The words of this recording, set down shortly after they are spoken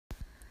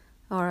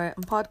All right,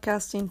 I'm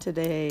podcasting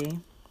today.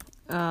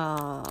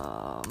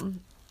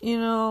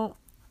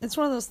 It's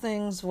one of those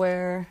things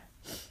where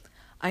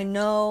I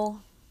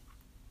know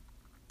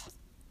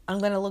I'm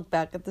going to look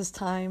back at this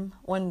time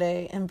one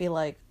day and be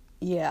like,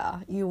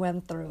 yeah, you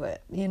went through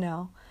it, because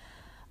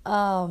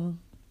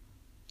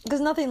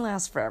nothing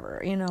lasts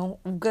forever,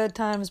 good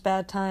times,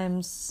 bad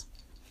times,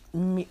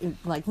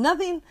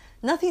 nothing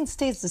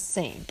stays the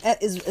same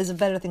is a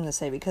better thing to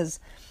say, because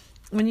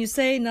when you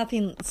say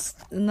nothing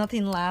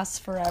lasts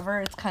forever,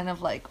 it's kind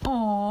of like,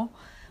 oh,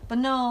 but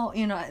no,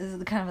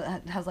 it kind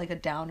of has like a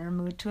downer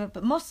mood to it.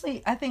 But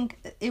mostly, I think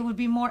it would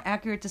be more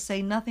accurate to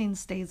say nothing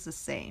stays the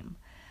same.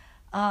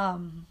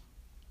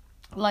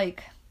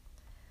 Like,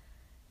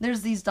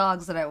 there's these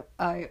dogs that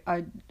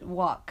I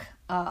walk,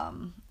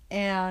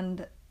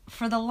 and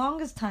for the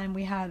longest time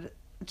we had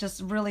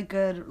just really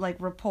good like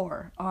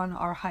rapport on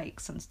our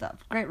hikes and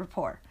stuff. Great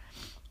rapport.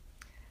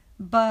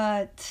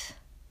 But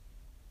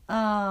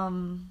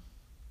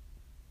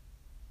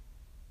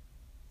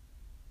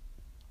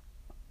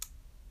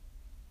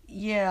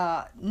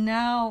yeah,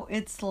 now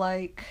it's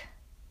like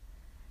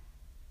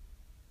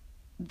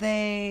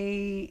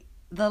the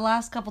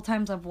last couple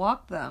times I've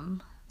walked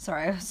them,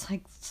 sorry, I was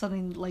like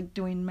suddenly like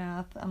doing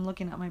math, I'm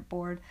looking at my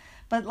board,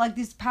 but like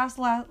these past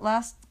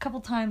last couple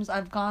times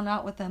I've gone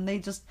out with them, they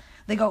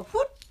go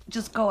whoop,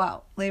 just go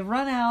out, they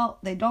run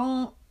out, they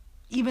don't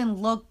even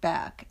look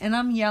back, and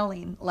I'm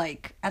yelling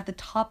like at the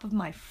top of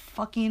my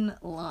fucking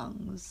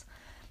lungs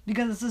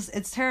because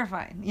it's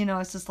terrifying.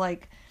 It's just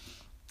like,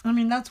 I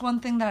mean, that's one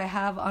thing that I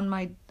have on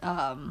my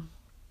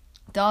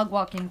dog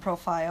walking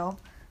profile.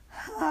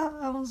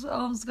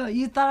 almost go.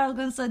 You thought I was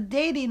gonna say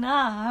dating?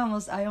 I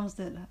almost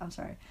did. I'm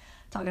sorry,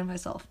 talking to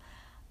myself.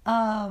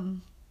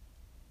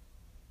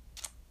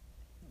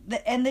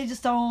 And they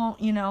just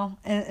don't, and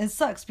it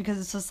sucks because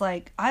it's just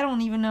like, I don't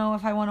even know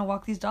if I want to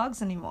walk these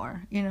dogs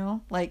anymore,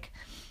 like,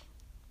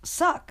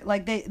 suck,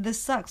 like, this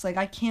sucks, like,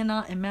 I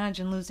cannot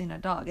imagine losing a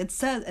dog. It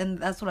says, and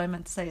that's what I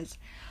meant to say, is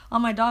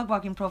on my dog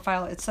walking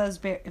profile, it says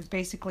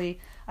basically,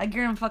 I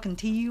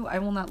guarantee you, I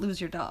will not lose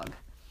your dog,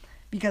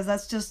 because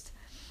that's just,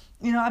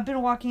 I've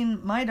been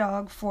walking my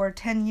dog for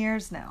 10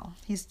 years now.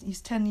 He's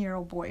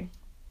 10-year-old boy,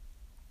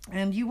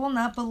 and you will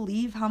not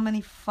believe how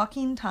many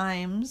fucking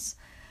times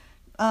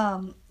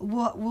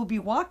we'll be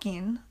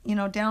walking,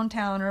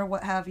 downtown or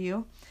what have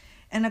you,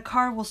 and a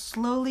car will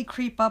slowly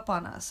creep up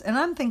on us. And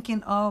I'm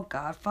thinking, oh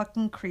God,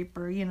 fucking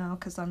creeper,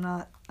 because I'm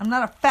not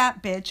a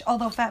fat bitch,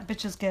 although fat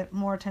bitches get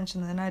more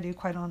attention than I do,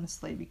 quite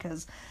honestly,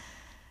 because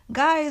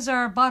guys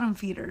are bottom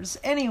feeders.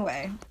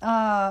 Anyway,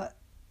 and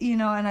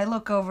I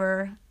look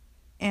over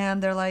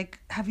and they're like,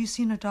 have you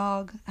seen a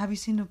dog? Have you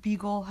seen a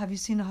beagle? Have you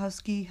seen a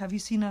husky? Have you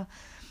seen a,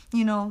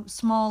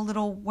 small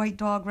little white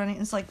dog running?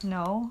 It's like,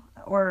 no.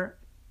 Or,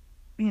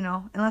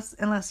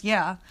 unless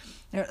yeah,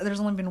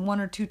 there's only been one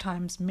or two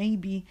times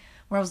maybe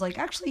where I was like,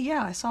 actually,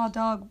 yeah, I saw a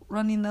dog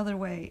running the other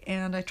way,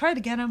 and I tried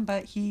to get him,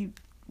 but he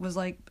was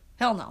like,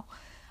 hell no.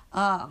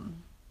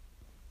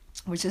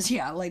 Which is,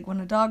 yeah, like, when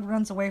a dog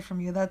runs away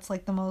from you, that's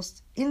like the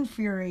most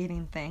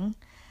infuriating thing.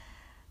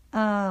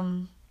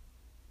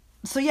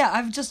 So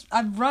yeah,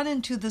 I've run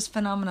into this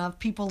phenomena of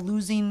people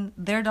losing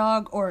their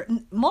dog, or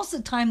most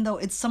of the time though,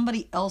 it's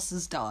somebody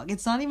else's dog.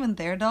 It's not even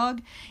their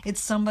dog, it's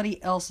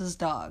somebody else's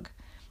dog.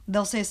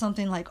 They'll say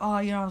something like, oh,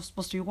 I'm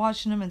supposed to be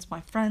watching him, it's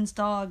my friend's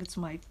dog, it's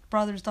my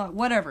brother's dog,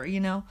 whatever,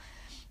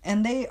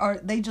 and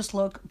they just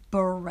look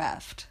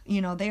bereft,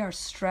 they are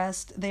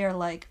stressed, they are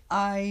like,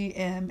 I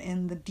am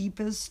in the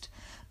deepest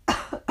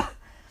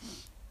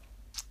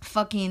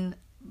fucking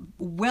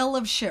well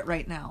of shit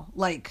right now,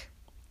 like,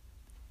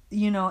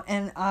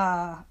 and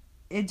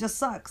it just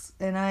sucks.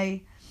 And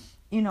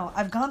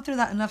I've gone through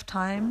that enough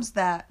times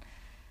that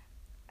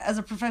as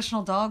a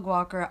professional dog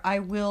walker, I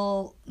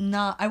will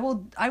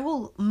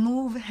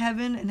move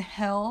heaven and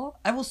hell.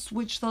 I will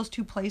switch those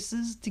two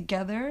places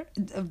together,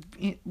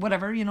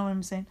 whatever, you know what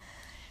I'm saying,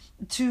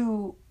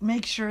 to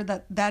make sure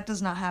that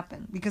does not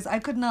happen, because I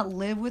could not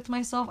live with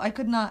myself. I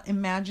could not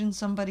imagine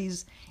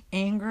somebody's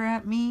anger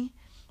at me,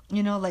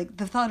 like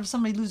the thought of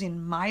somebody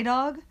losing my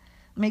dog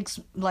makes,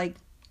 like,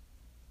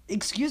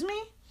 excuse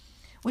me?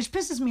 Which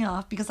pisses me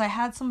off, because I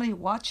had somebody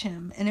watch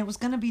him, and it was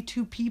going to be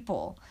two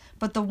people,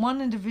 but the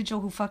one individual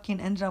who fucking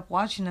ended up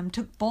watching him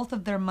took both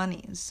of their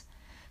monies.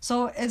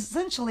 So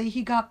essentially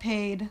he got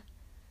paid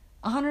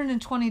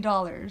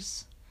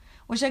 $120,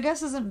 which I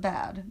guess isn't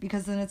bad,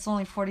 because then it's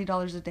only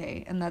 $40 a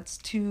day, and that's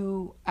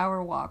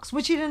 2-hour walks,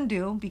 which he didn't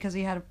do because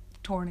he had a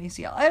torn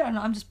ACL. I don't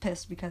know, I'm just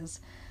pissed because,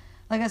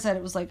 like I said,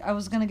 it was like I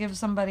was going to give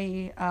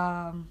somebody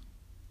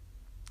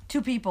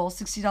two people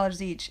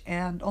 $60 each,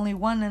 and only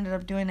one ended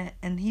up doing it,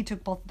 and he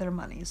took both of their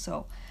money.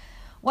 So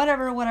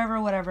whatever,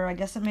 I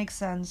guess it makes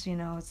sense,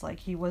 it's like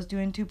he was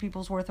doing two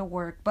people's worth of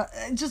work, but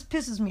it just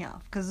pisses me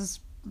off because this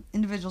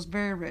individual's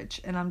very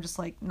rich, and I'm just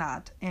like,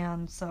 not.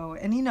 And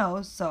he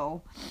knows,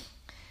 so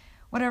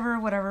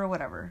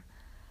whatever.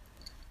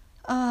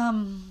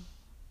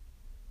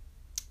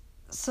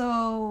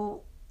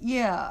 So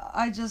yeah,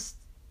 I just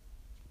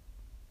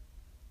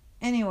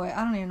Anyway,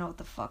 I don't even know what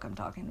the fuck I'm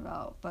talking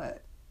about,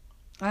 but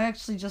I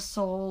actually just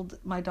sold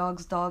my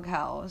dog's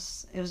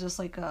doghouse. It was just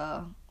like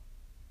a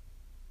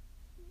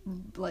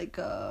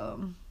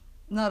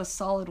not a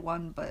solid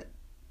one, but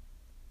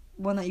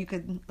one that you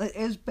could, it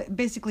was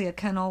basically a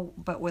kennel,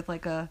 but with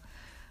like a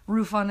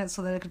roof on it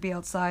so that it could be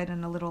outside,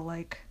 and a little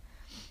like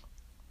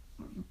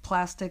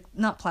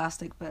not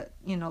plastic, but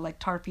like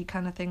tarpy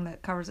kind of thing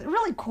that covers it.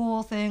 Really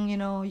cool thing,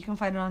 you can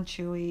find it on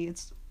Chewy.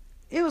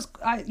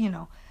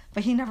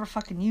 But he never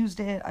fucking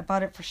used it. I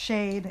bought it for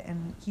shade,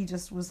 and he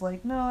just was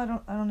like,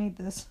 no, I don't need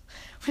this.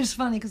 Which is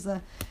funny, because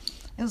it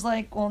was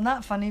like, well,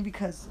 not funny,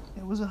 because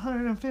it was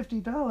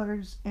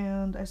 $150,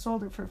 and I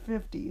sold it for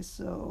 $50,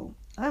 so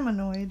I'm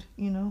annoyed,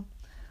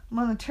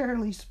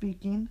 monetarily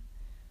speaking.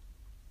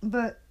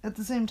 But at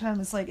the same time,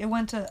 it's like, it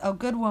went to a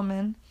good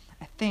woman,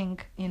 I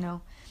think,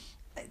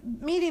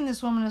 Meeting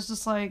this woman is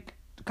just like,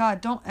 God,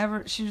 don't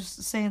ever, she was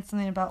saying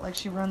something about, like,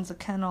 she runs a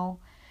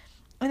kennel.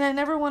 And I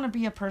never want to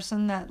be a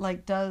person that,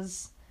 like,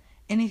 does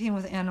anything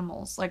with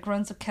animals. Like,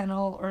 runs a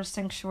kennel or a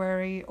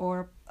sanctuary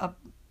or a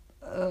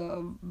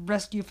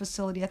rescue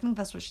facility. I think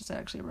that's what she said,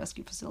 actually, a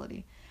rescue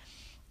facility.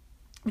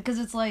 Because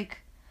it's like,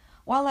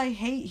 while I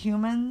hate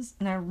humans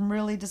and I'm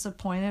really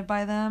disappointed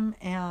by them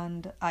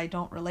and I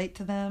don't relate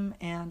to them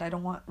and I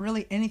don't want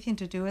really anything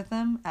to do with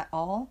them at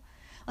all.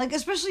 Like,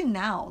 especially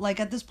now, like,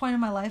 at this point in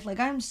my life,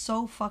 like, I'm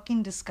so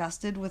fucking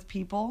disgusted with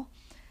people.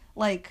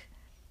 Like,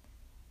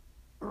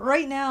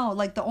 right now,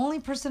 like, the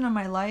only person in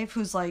my life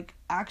who's, like,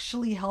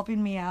 actually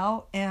helping me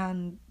out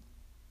and,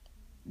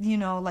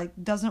 like,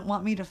 doesn't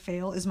want me to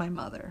fail is my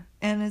mother.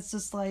 And it's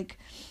just, like,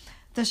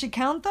 does she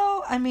count,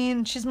 though? I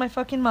mean, she's my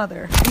fucking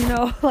mother,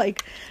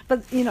 like,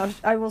 but,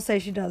 I will say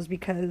she does,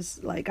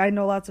 because, like, I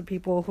know lots of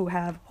people who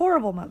have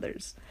horrible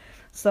mothers.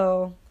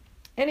 So,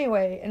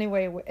 anyway,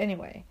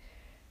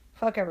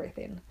 fuck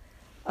everything.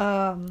 What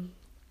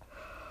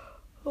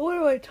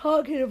am I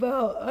talking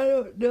about? I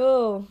don't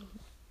know.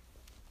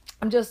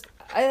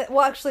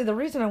 Actually, the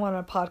reason I wanted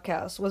a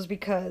podcast was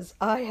because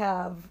I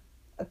have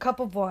a cup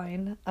of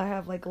wine. I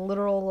have, like, a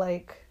literal,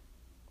 like,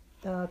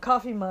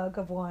 coffee mug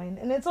of wine.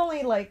 And it's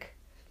only, like,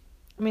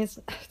 I mean,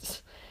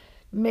 it's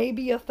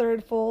maybe a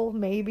third full,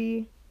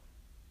 maybe.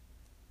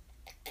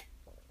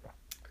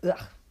 Ugh.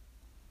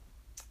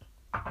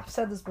 I've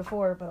said this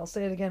before, but I'll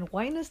say it again.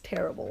 Wine is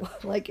terrible.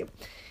 Like,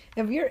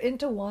 if you're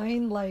into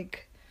wine,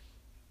 like,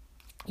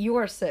 you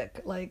are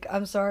sick. Like,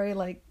 I'm sorry,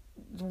 like,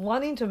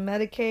 wanting to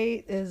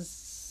medicate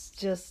is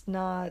just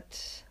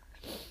not...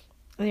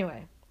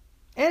 Anyway,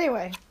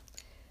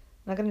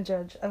 not gonna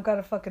judge. I've got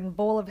a fucking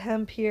bowl of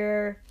hemp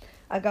here.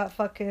 I got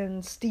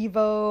fucking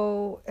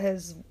Steve-O,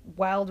 his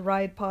Wild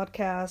Ride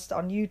podcast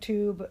on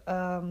YouTube,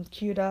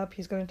 queued up.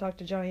 He's going to talk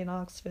to Johnny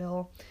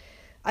Knoxville.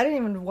 I didn't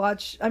even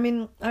watch... I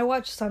mean, I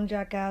watched some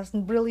Jackass,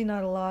 and really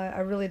not a lot. I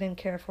really didn't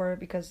care for it,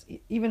 because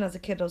even as a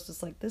kid, I was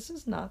just like, this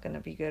is not going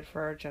to be good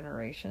for our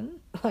generation.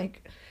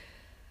 Like,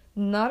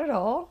 not at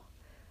all.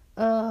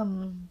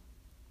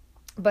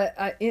 But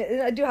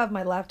I do have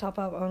my laptop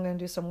up. I'm going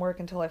to do some work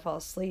until I fall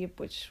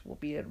asleep, which will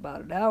be in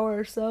about an hour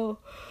or so.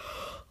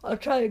 I'll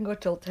try and go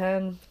till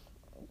 10.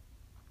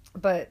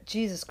 But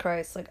Jesus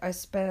Christ, like, I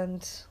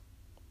spent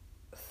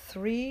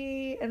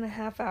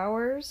 3.5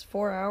 hours,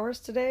 4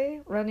 hours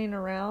today running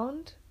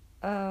around.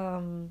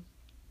 Went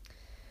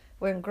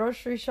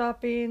grocery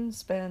shopping,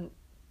 spent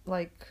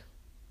like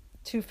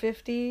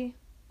 $250,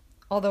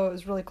 although it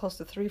was really close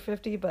to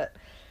 $350, but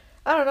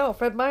I don't know.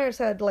 Fred Meyer's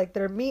had, like,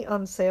 their meat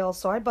on sale,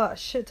 so I bought a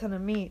shit ton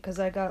of meat, because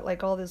I got,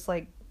 like, all this,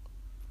 like,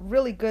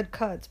 really good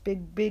cuts,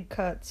 big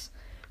cuts,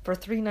 for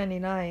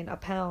 $3.99 a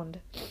pound,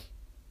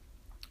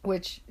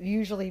 which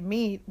usually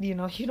meat, you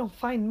don't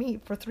find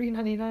meat for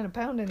 $3.99 a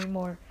pound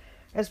anymore,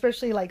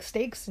 especially, like,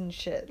 steaks and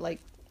shit, like,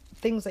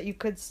 things that you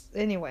could,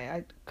 anyway,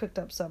 I cooked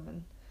up some,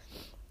 and,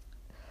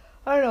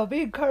 I don't know,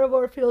 being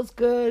carnivore feels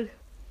good.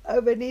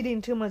 I've been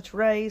eating too much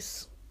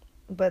rice,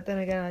 but then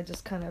again, I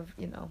just kind of,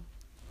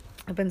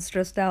 I've been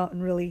stressed out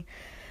and really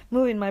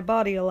moving my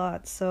body a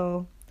lot,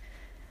 so,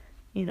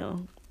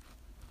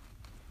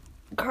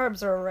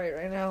 carbs are alright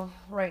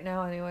right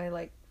now anyway,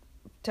 like,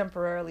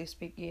 temporarily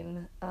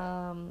speaking.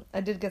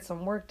 I did get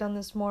some work done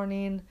this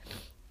morning.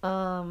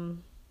 Yeah,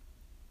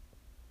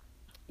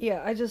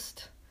 I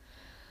just,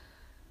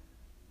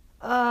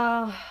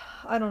 I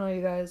don't know,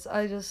 you guys.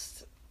 I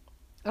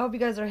hope you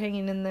guys are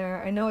hanging in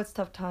there. I know it's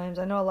tough times.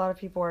 I know a lot of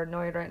people are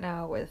annoyed right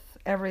now with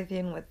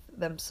everything, with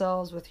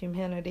themselves, with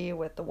humanity,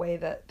 with the way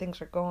that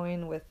things are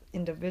going, with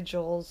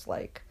individuals,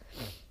 like,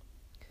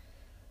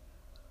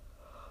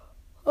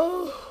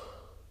 oh,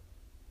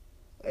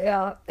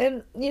 yeah,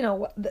 and,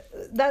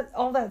 that,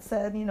 all that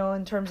said,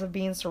 in terms of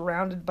being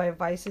surrounded by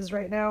vices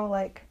right now,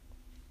 like,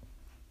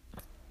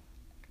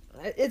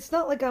 it's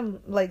not like I'm,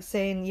 like,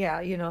 saying,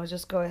 yeah,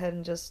 just go ahead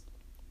and just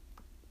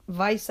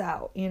vice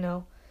out,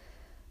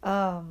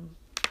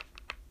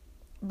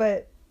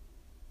 but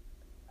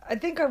I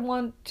think I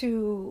wanted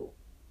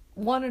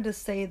to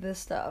say this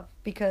stuff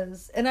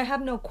because, and I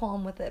have no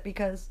qualm with it,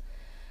 because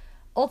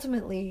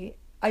ultimately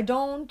I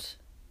don't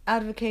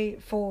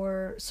advocate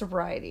for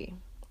sobriety.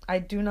 I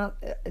do not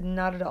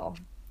at all.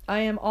 I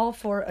am all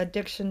for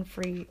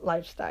addiction-free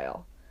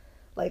lifestyle.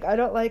 Like, I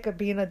don't like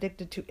being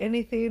addicted to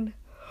anything.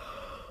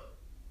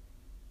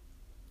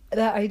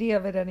 That idea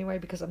of it anyway,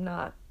 because I'm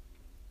not.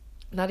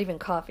 Not even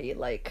coffee.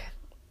 Like,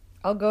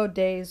 I'll go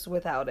days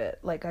without it.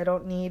 Like, I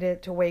don't need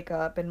it to wake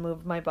up and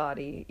move my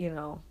body, you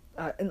know.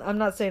 And I'm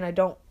not saying I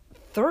don't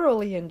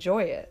thoroughly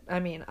enjoy it. I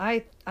mean,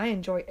 I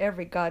enjoy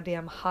every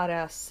goddamn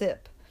hot-ass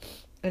sip.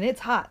 And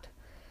it's hot.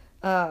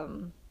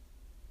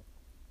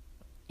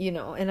 You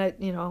know, and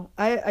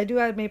I do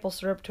add maple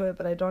syrup to it,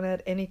 but I don't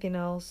add anything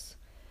else.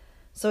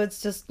 So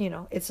it's just, you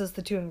know, it's just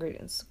the two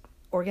ingredients.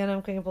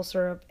 Organic maple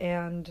syrup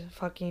and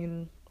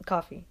fucking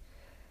coffee.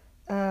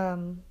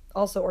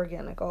 Also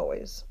organic,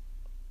 always.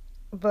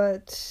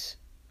 But,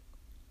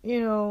 you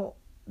know,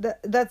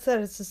 that said,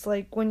 it's just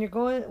like, when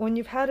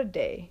you've had a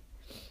day,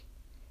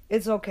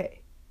 it's okay,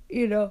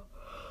 you know?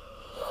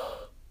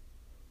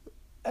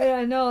 And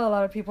I know a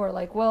lot of people are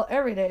like, well,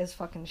 every day is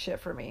fucking shit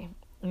for me.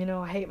 You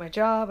know, I hate my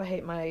job, I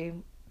hate my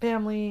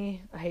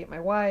family, I hate my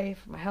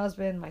wife, my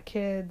husband, my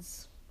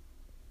kids,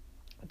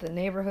 the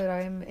neighborhood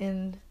I'm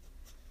in.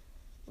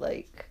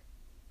 Like,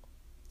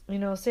 you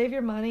know, save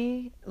your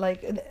money.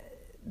 Like,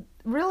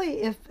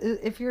 really,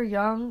 if you're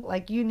young,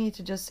 like, you need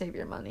to just save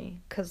your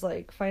money. Because,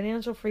 like,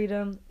 financial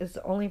freedom is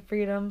the only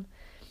freedom.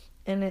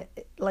 And,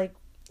 like,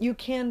 you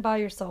can buy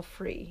yourself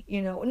free,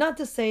 you know? Not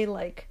to say,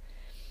 like,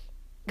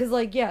 because,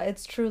 like, yeah,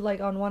 it's true,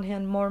 like, on one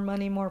hand, more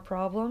money, more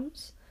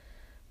problems.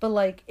 But,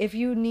 like, if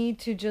you need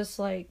to just,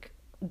 like,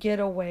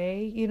 get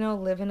away, you know,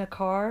 live in a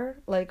car,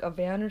 like a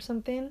van or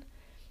something,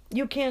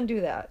 you can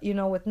do that, you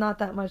know, with not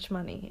that much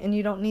money. And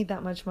you don't need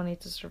that much money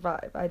to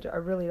survive. I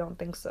really don't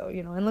think so,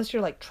 you know, unless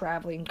you're, like,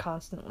 traveling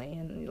constantly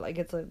and, like,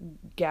 it's a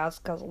gas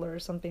guzzler or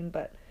something.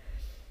 But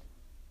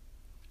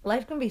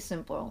life can be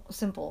simple,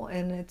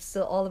 and it's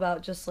still all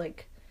about just,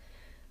 like,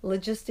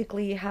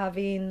 logistically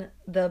having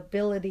the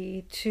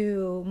ability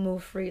to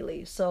move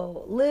freely.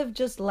 So live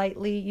just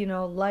lightly, you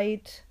know,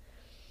 light,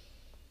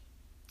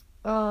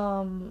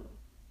 in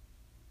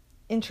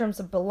terms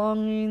of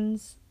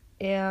belongings,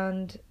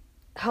 and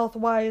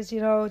health-wise,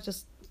 you know,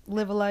 just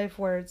live a life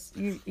where it's,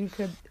 you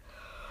could,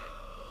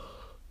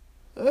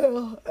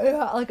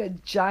 like a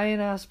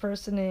giant-ass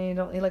person, and you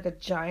don't need, like, a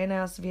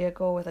giant-ass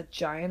vehicle with a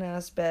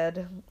giant-ass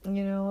bed,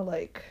 you know,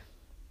 like,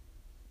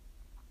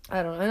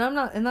 I don't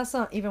know, and that's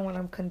not even what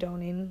I'm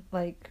condoning.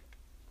 Like,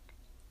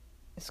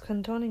 is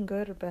condoning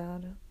good or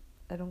bad?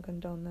 I don't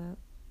condone that.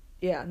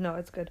 Yeah, no,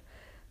 it's good.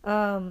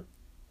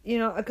 You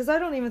know, because I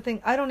don't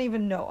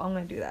even know I'm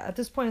going to do that. At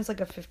this point, it's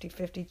like a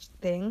 50-50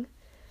 thing.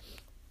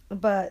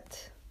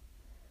 But,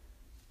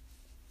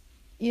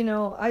 you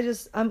know,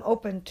 I'm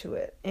open to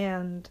it.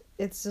 And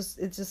it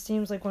just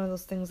seems like one of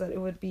those things that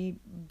it would be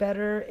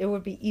better, it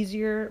would be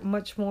easier,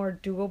 much more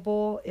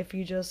doable if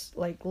you just,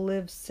 like,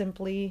 live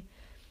simply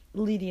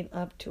leading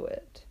up to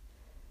it.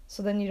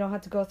 So then you don't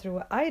have to go through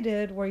what I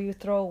did, where you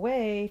throw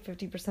away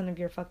 50% of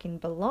your fucking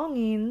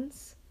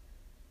belongings.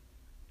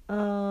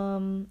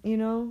 You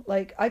know,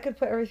 like, I could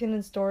put everything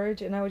in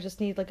storage and I would just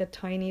need, like, a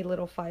tiny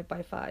little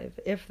 5x5,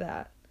 if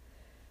that.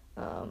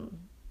 I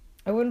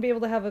wouldn't be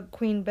able to have a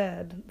queen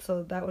bed,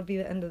 so that would be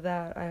the end of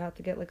that. I have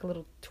to get, like, a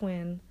little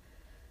twin,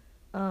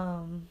 you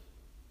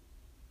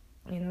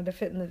know, to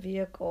fit in the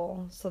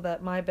vehicle, so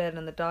that my bed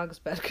and the dog's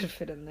bed could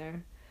fit in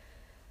there.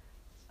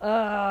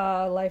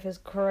 Life is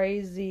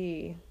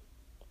crazy.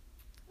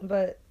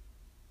 But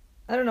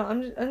I don't know,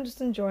 I'm just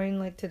enjoying,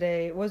 like,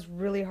 today. It was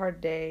really hard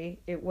day.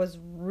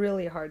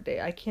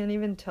 I can't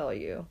even tell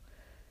you.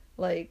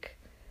 Like,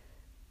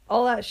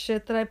 all that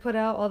shit that I put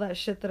out, all that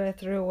shit that I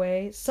threw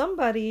away,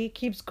 somebody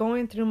keeps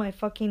going through my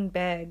fucking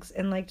bags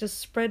and, like, just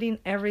spreading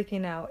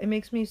everything out. It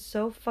makes me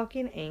so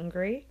fucking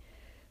angry.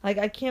 Like,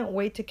 I can't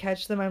wait to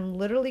catch them. I'm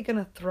literally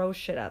gonna throw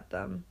shit at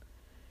them.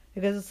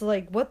 Because it's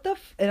like, what the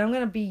and I'm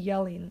gonna be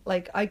yelling.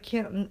 Like, I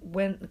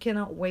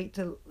cannot wait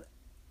to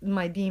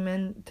my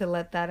demon to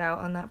let that out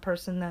on that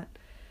person that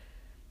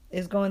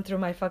is going through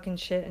my fucking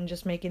shit and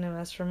just making a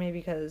mess for me,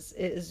 because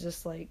it is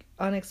just, like,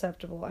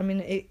 unacceptable. I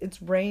mean,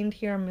 it's rained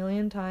here a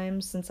million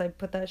times since I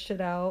put that shit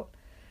out,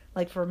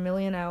 like, for a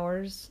million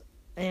hours,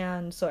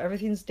 and so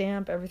everything's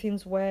damp,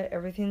 everything's wet,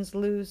 everything's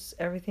loose,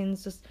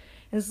 everything's just,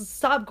 and it's,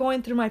 stop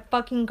going through my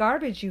fucking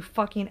garbage, you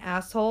fucking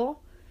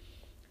asshole.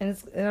 And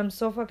I'm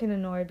so fucking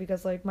annoyed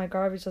because, like, my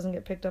garbage doesn't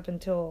get picked up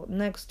until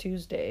next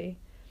Tuesday.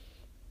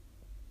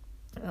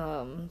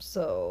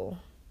 So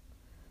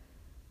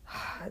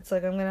it's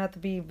like I'm gonna have to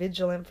be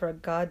vigilant for a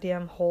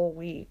goddamn whole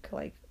week.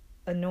 Like,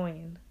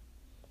 annoying.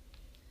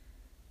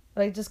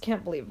 But I just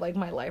can't believe, like,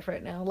 my life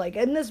right now. Like,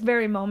 in this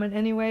very moment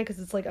anyway, because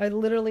it's like I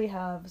literally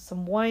have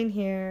some wine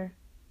here,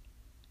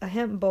 a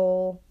hemp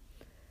bowl,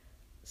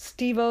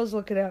 Steve-O's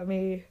looking at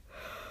me.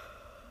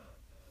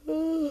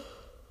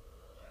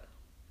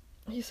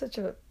 He's such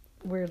a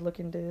weird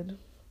looking dude.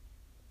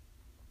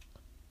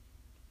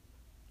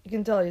 You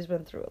can tell he's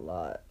been through a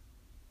lot.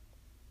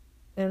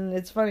 And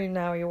it's funny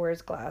now he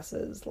wears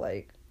glasses.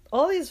 Like,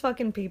 all these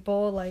fucking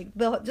people, like,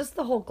 the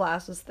whole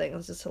glasses thing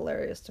is just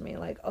hilarious to me.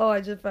 Like, oh,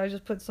 if I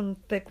just put some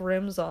thick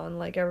rims on,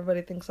 like,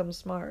 everybody thinks I'm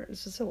smart.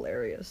 It's just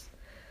hilarious.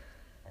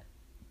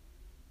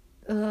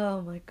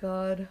 Oh my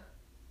god.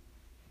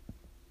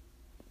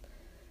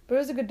 But it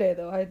was a good day,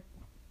 though.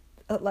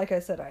 Like I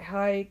said, I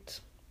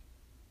hiked,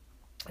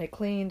 I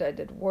cleaned, I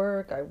did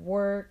work, I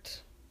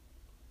worked.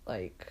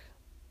 Like,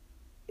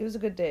 it was a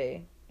good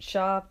day.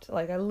 Shopped.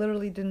 Like, I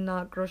literally did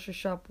not grocery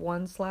shop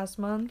once last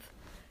month.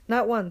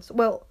 Not once.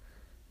 Well,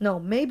 no,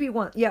 maybe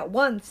once. Yeah,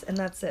 once, and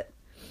that's it.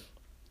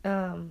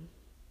 No.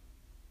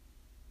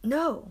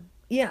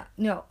 Yeah,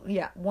 no.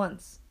 Yeah,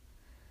 once.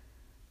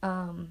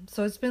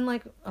 So it's been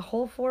like a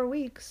whole 4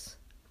 weeks.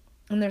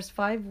 And there's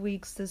 5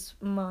 weeks this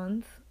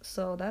month,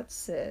 so that's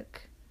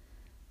sick.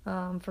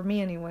 For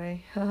me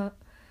anyway.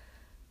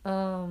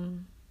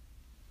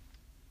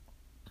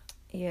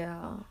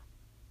 Yeah.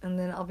 And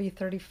then I'll be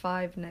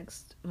 35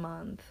 next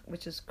month,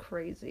 which is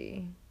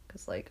crazy.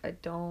 Because, like, I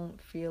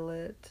don't feel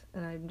it.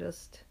 And I'm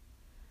just...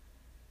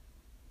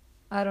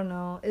 I don't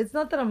know. It's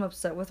not that I'm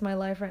upset with my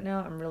life right now.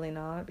 I'm really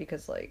not.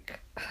 Because,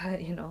 like,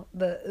 you know,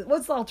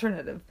 what's the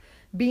alternative?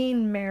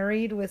 Being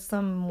married with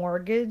some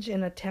mortgage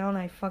in a town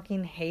I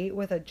fucking hate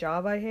with a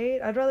job I hate?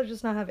 I'd rather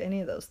just not have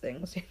any of those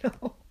things, you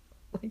know?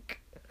 Like...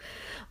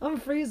 I'm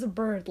free as a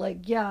bird.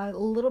 Like, yeah, a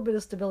little bit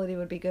of stability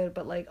would be good,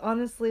 but, like,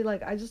 honestly,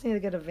 like, I just need to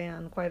get a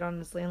van, quite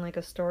honestly, and, like,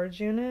 a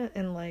storage unit,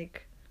 and,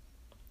 like,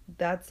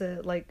 that's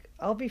it. Like,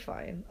 I'll be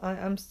fine.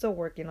 I'm still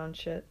working on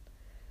shit.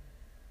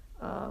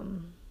 I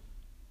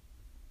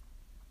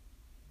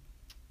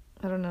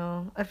don't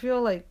know. I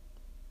feel like,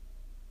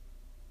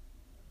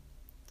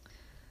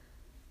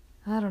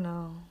 I don't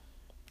know.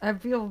 I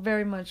feel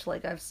very much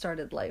like I've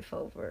started life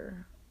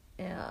over,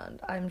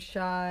 and I'm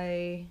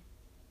shy,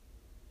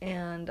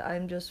 and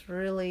I'm just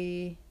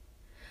really,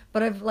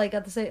 but I've, like,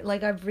 at the same,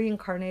 like, I've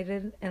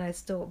reincarnated, and I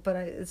still, but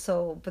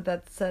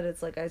that said,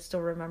 it's like I still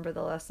remember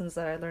the lessons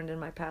that I learned in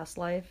my past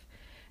life,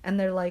 and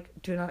they're like,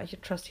 do not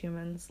trust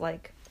humans.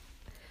 Like,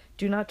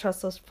 do not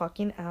trust those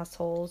fucking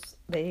assholes.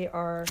 They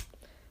are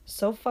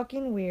so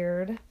fucking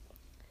weird.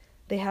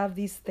 They have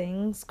these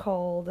things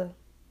called,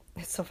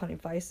 it's so funny,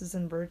 vices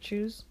and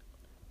virtues,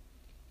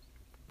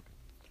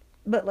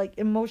 but, like,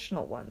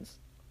 emotional ones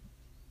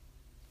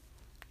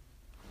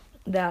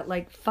that,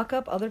 like, fuck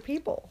up other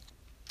people,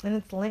 and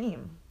it's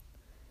lame.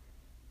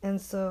 And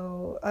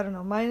so, I don't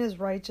know, mine is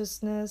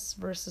righteousness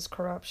versus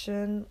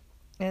corruption,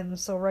 and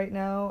so right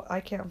now, I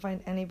can't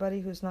find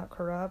anybody who's not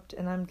corrupt,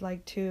 and I'm,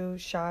 like, too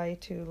shy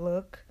to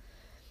look,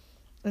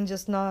 and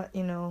just not,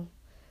 you know,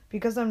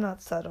 because I'm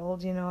not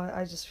settled, you know,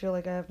 I just feel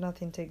like I have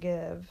nothing to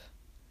give.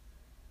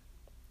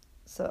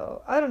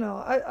 So, I don't know,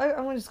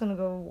 I'm just gonna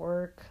go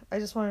work. I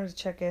just wanted to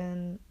check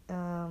in.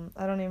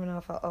 I don't even know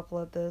if I'll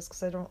upload this,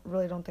 because I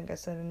don't think I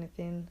said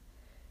anything.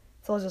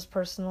 It's all just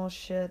personal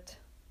shit,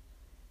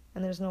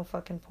 and there's no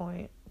fucking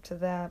point to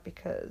that,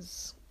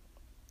 because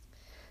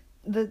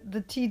the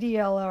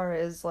TDLR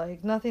is,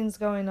 like, nothing's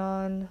going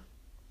on,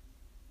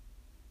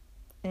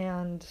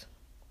 and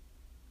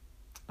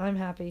I'm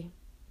happy.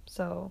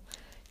 So,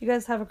 you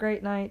guys have a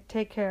great night.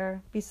 Take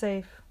care. Be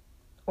safe.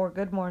 Or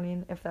good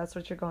morning, if that's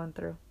what you're going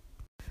through.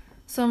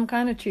 So I'm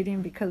kind of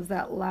cheating because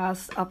that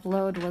last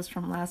upload was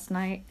from last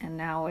night, and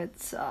now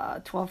it's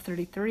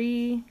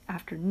 12:33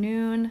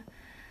 afternoon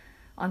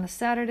on a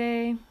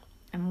Saturday.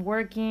 I'm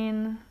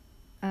working.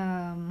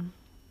 I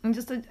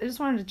just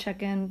wanted to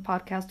check in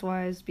podcast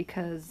wise,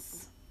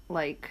 because,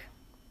 like,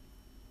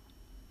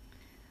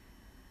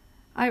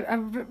 I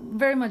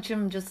very much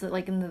am just,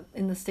 like,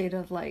 in the state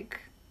of, like,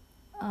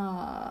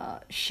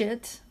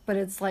 shit, but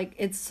it's like,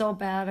 it's so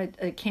bad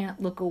I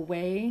can't look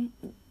away,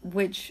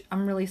 which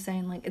I'm really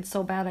saying, like, it's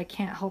so bad I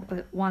can't help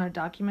but want to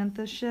document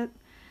this shit,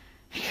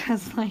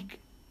 because, like,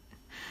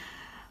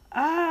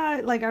 I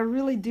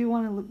really do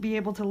want to be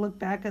able to look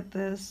back at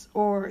this,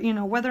 or, you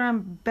know, whether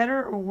I'm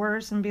better or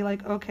worse, and be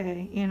like,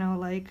 okay, you know,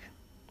 like,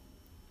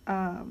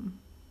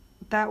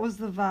 that was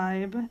the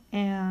vibe,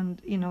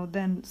 and, you know,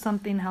 then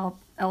something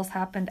else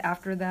happened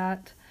after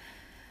that,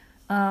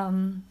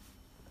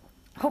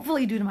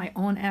 hopefully due to my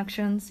own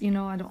actions, you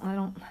know. I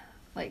don't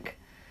like,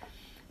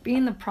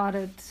 being the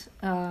product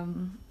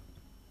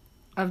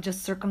of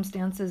just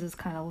circumstances is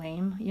kind of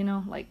lame, you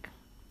know. Like,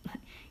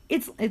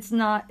 it's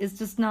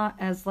just not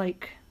as,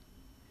 like,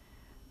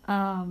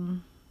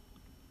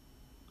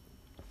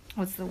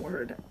 what's the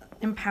word,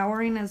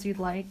 empowering as you'd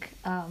like,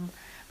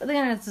 but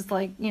then it's just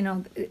like, you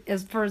know,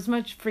 as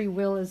much free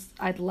will as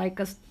I'd like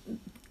to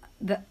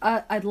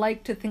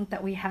think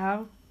that we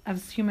have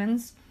as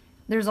humans,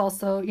 there's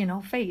also, you know,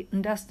 fate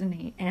and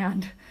destiny,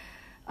 and,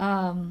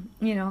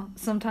 you know,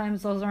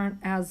 sometimes those aren't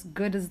as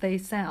good as they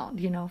sound,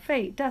 you know,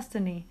 fate,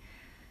 destiny.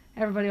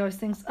 Everybody always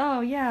thinks,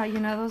 oh, yeah, you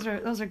know,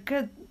 those are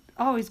good,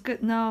 always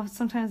good. No,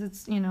 sometimes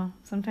it's, you know,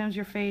 sometimes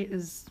your fate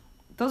is,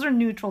 those are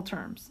neutral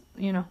terms,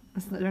 you know,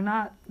 they're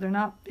not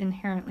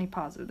inherently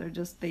positive.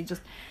 They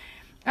just,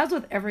 as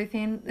with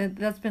everything,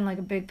 that's been, like,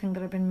 a big thing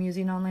that I've been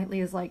musing on lately,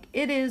 is, like,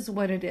 it is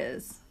what it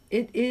is.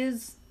 It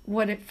is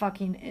what it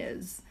fucking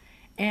is.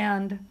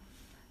 And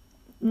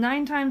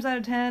 9 times out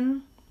of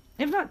 10,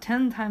 if not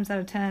 10 times out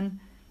of 10,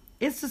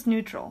 it's just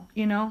neutral,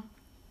 you know?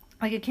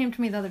 Like, it came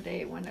to me the other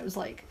day when it was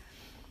like,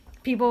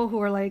 people who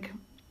are like,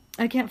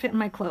 I can't fit in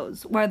my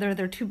clothes, whether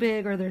they're too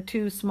big or they're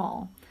too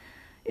small.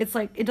 It's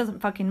like, it doesn't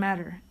fucking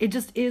matter. It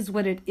just is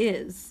what it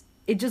is.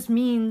 It just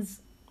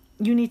means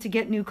you need to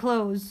get new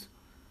clothes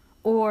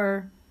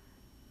or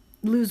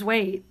lose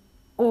weight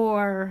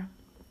or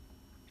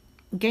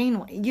gain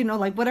weight, you know,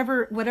 like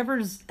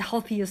whatever's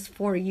healthiest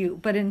for you.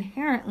 But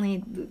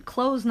inherently,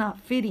 clothes not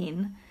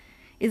fitting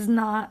is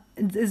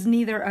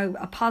neither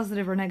a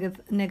positive or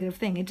negative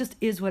thing. It just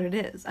is what it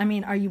is. I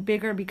mean, are you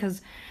bigger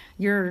because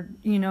you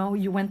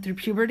went through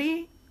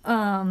puberty,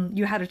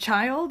 you had a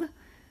child,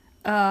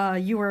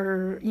 you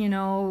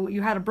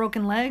had a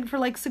broken leg for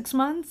like 6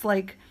 months,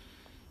 like,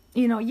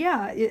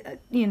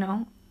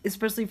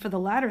 especially for the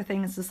latter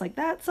thing, it's just like,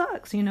 that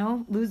sucks,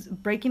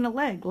 breaking a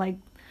leg, like,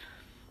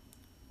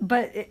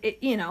 but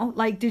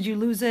like, did you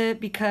lose it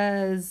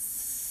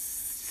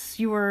because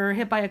you were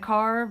hit by a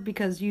car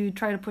because you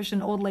tried to push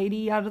an old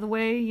lady out of the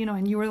way,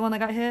 and you were the one that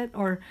got hit?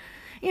 Or,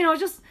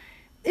 just,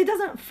 it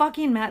doesn't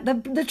fucking matter.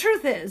 The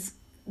truth is,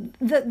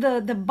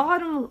 the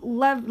bottom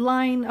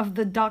line of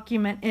the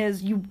document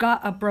is you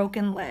got a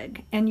broken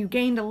leg and you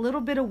gained a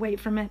little bit of weight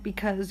from it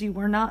because you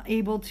were not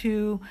able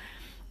to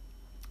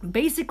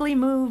basically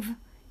move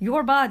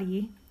your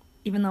body,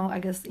 even though I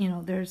guess,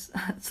 there's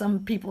some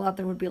people out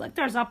there would be like,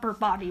 there's upper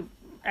body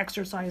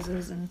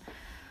exercises and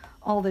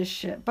all this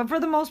shit. But for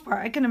the most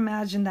part, I can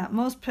imagine that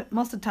most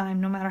of the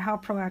time, no matter how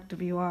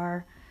proactive you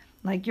are,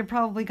 like, you're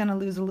probably going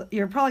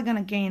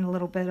to gain a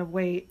little bit of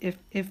weight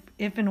if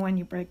and when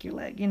you break your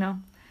leg,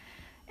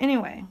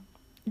 Anyway,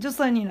 just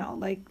letting you know,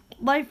 like,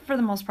 life for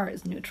the most part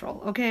is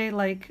neutral, okay?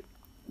 Like,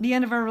 the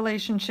end of our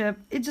relationship,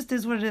 it just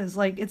is what it is.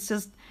 Like, it's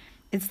the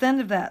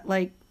end of that.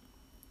 Like,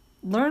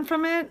 learn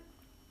from it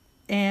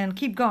and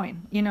keep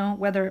going,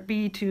 whether it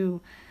be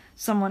to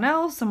someone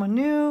else, someone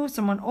new,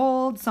 someone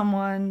old,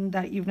 someone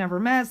that you've never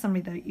met,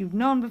 somebody that you've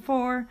known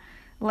before.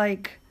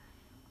 Like,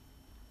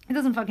 it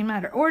doesn't fucking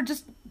matter. Or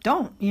just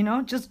don't,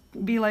 just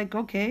be like,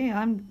 okay,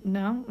 I've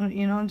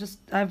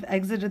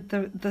exited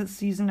the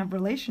season of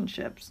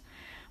relationships,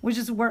 which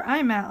is where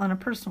I'm at on a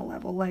personal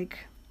level.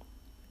 Like,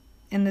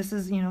 and this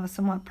is, a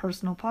somewhat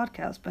personal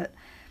podcast, but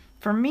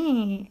for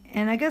me,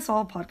 and I guess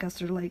all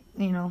podcasts are like,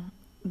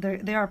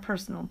 they are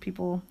personal.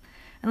 People,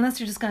 unless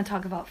you're just going to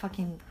talk about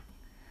fucking,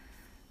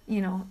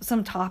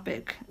 some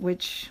topic,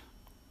 which,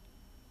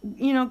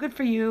 good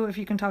for you if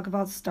you can talk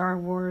about Star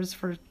Wars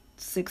for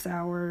 6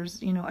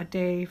 hours, a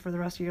day for the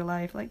rest of your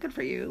life. Like, good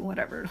for you,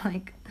 whatever.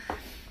 Like,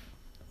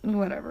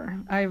 whatever.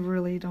 I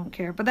really don't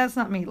care. But that's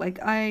not me. Like,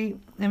 I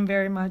am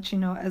very much,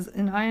 as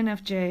an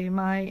INFJ,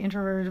 my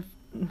introverted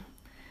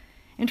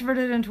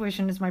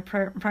intuition is my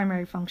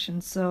primary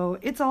function. So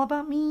it's all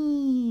about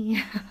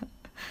me.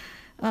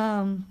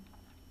 But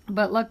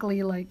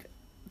luckily, like,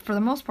 for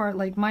the most part,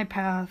 like,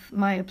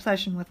 my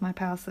obsession with my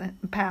path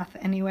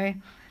anyway,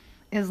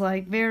 is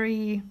like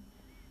very,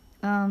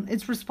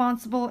 it's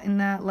responsible in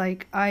that,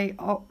 like, I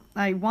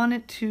want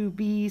it to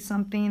be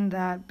something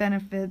that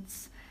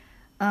benefits,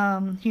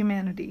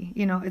 humanity.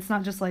 It's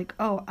not just like,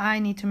 oh, I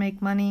need to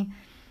make money.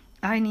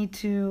 I need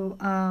to,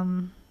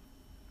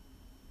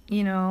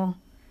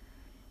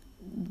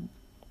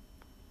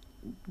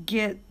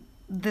 get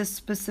this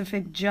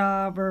specific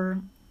job,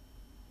 or,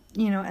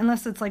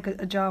 unless it's like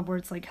a job where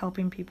it's like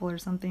helping people or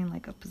something,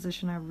 like a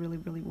position I really,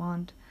 really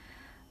want.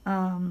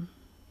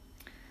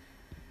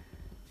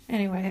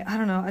 Anyway, I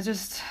don't know.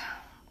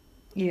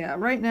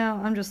 Right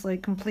now I'm just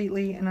like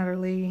completely and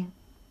utterly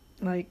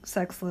like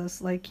sexless.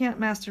 Like, can't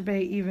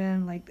masturbate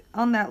even, like,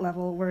 on that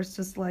level where it's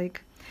just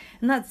like.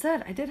 And that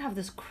said, I did have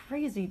this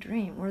crazy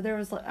dream where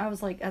I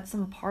was like at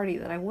some party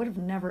that I would have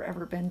never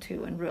ever been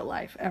to in real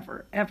life,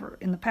 ever,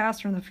 in the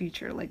past or in the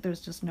future. Like,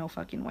 there's just no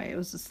fucking way. It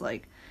was just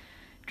like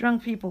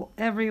drunk people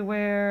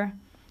everywhere,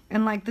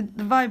 and like the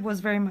vibe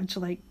was very much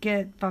like,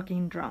 get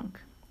fucking drunk.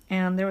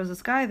 And there was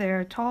this guy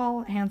there,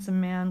 tall,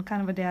 handsome man,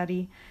 kind of a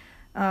daddy,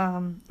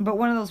 but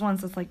one of those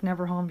ones that's like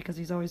never home because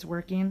he's always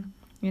working,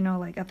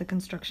 like at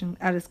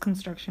his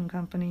construction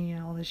company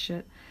and all this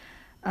shit.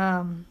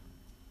 I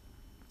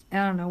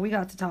don't know, we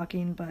got to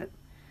talking, but,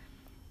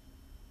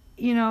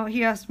 he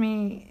asked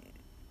me,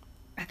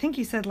 I think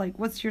he said, like,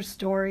 what's your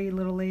story,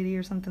 little lady,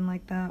 or something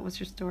like that. What's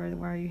your story?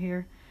 Why are you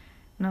here?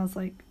 And I was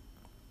like,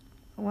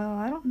 well,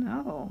 I don't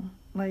know.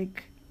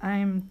 Like,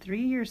 I'm 3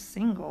 years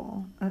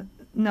single.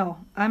 No,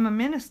 I'm a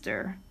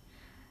minister.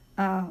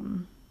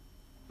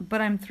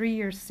 But I'm 3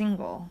 years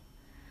single.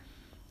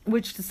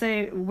 Which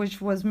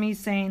was me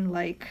saying,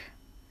 like,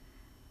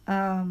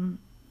 I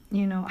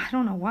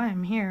don't know why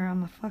I'm here.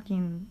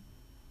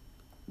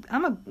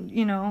 I'm a,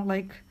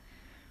 like,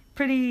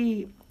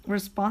 pretty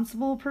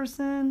responsible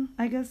person,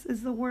 I guess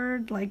is the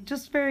word. Like,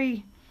 just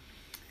very,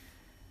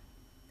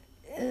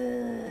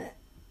 because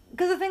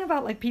the thing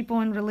about, like,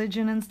 people in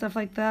religion and stuff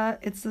like that,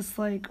 it's just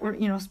like, or,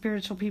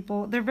 spiritual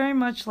people, they're very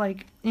much,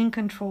 like, in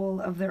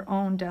control of their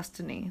own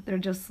destiny. They're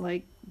just,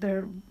 like,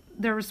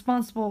 they're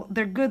responsible,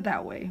 they're good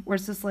that way, where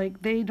it's just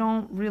like they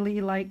don't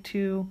really like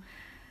to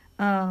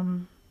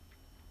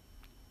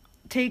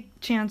take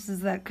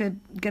chances that could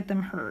get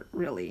them hurt,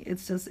 really.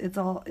 It's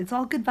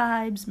all good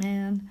vibes,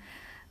 man.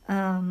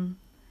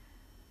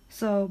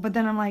 So, but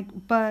then I'm like,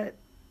 but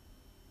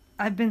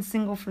I've been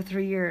single for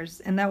 3 years,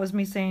 and that was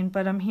me saying,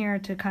 but I'm here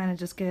to kind of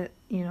just get,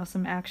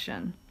 some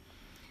action.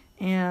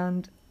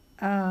 And,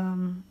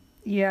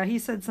 yeah, he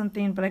said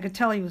something, but I could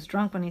tell he was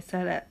drunk when he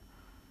said it.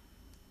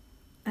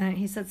 And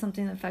he said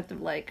something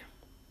effective like,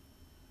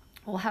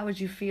 well, how would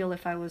you feel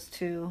if I was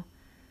to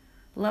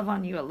love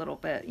on you a little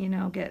bit,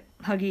 get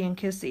huggy and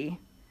kissy?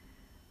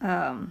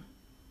 And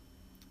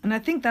I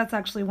think that's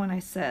actually when I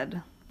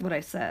said what I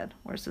said,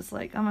 where it's just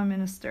like, I'm a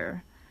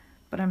minister,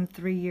 but I'm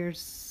 3 years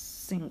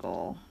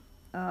single.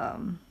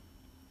 And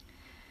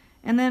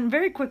then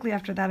very quickly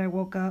after that, I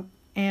woke up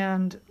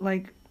and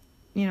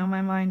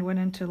my mind went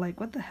into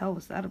what the hell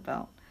was that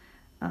about?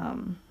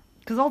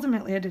 Because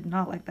ultimately I did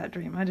not like that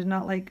dream. I did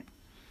not like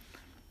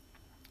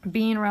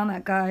being around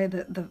that guy.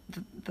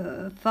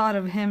 The thought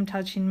of him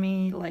touching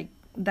me,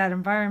 that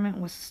environment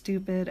was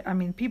stupid. I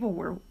mean, people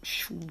were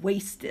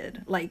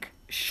wasted,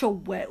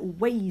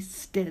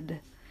 wasted.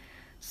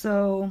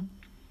 So,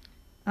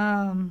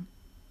 I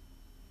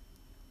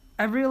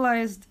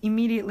realized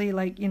immediately,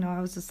 I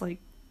was just what's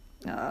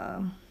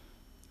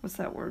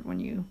that word when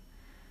you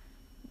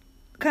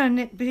kind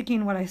of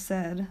nitpicking what I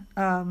said.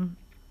 And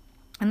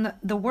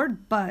the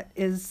word but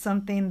is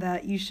something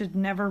that you should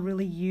never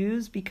really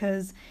use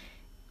because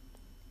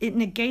it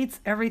negates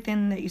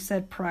everything that you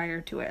said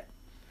prior to it.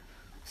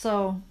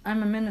 So,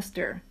 I'm a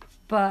minister,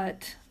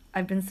 but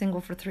I've been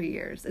single for 3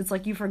 years. It's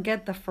like you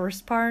forget the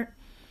first part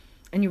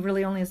and you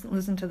really only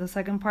listen to the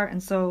second part.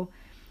 And so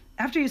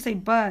after you say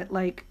but,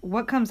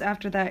 what comes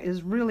after that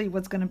is really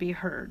what's going to be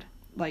heard.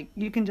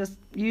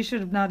 You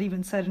should have not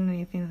even said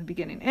anything in the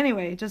beginning.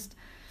 Anyway,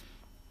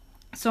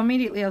 so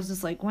immediately I was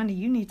just like, Wendy,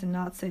 you need to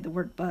not say the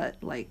word but,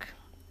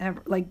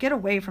 ever. Get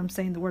away from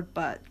saying the word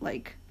but.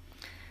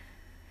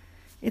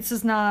 It's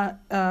just not,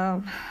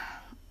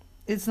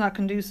 it's not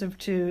conducive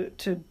to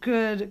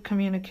good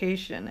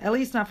communication. At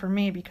least not for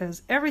me,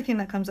 because everything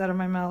that comes out of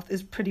my mouth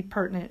is pretty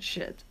pertinent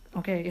shit.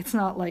 Okay? It's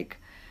not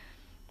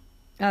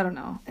I don't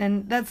know.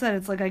 And that said,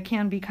 it's I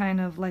can be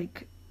kind of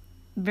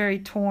very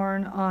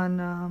torn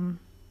on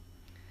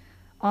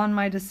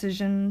my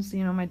decisions.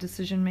 My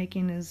decision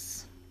making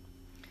is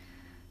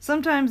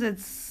sometimes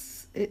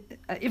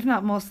if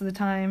not most of the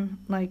time,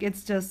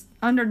 it's just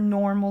under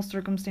normal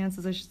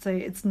circumstances, I should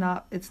say, it's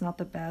not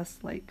the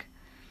best.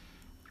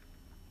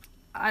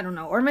 I don't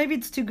know, or maybe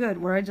it's too good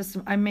where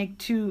I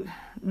make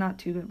not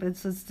too good, but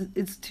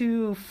it's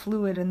too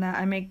fluid in that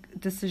I make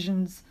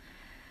decisions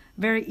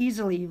very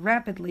easily,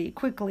 rapidly,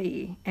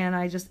 quickly, and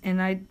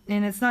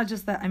it's not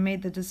just that I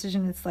made the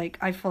decision, it's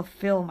I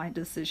fulfill my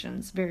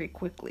decisions very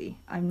quickly.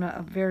 I'm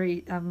a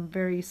very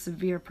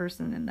severe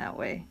person in that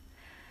way.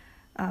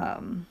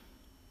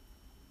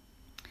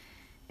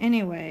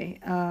 Anyway,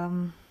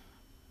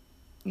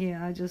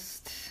 yeah,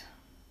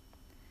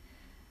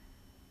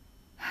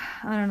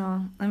 I don't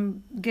know.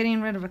 I'm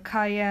getting rid of a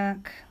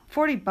kayak.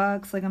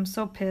 $40. I'm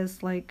so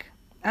pissed.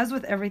 As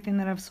with everything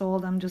that I've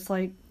sold, I'm just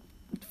 $40,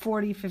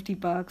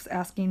 $50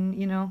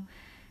 asking,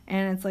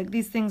 and it's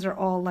these things are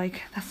all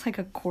that's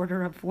a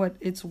quarter of what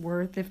it's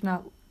worth, if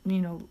not,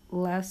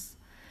 less.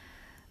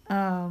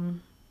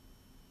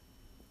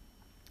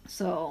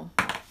 So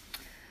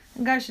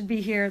the guy should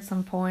be here at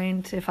some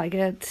point. If I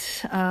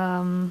get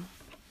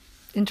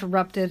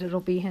interrupted,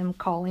 it'll be him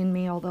calling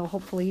me, although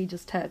hopefully he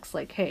just texts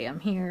hey,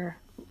 I'm here.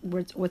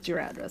 What's your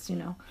address,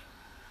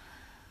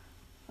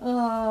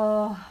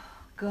 Oh,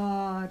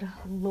 God,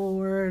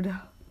 Lord.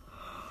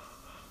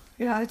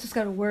 Yeah, I just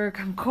gotta work.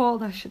 I'm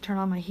cold. I should turn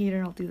on my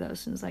heater. I'll do that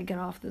as soon as I get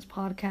off this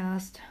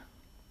podcast.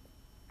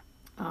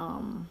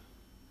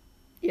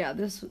 Yeah,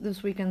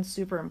 this weekend's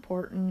super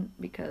important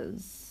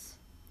because,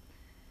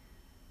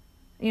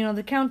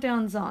 the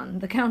countdown's on.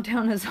 The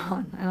countdown is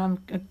on, and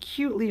I'm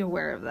acutely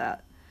aware of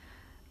that.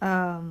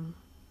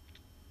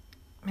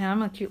 Man,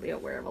 I'm acutely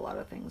aware of a lot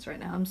of things right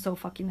now. I'm so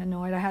fucking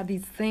annoyed. I had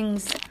these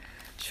things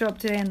show up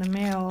today in the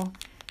mail,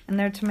 and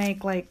they're to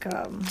make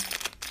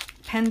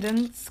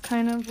pendants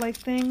kind of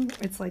thing.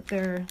 It's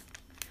they're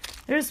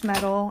just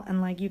metal,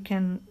 and you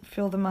can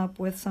fill them up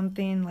with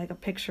something a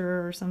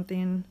picture or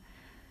something,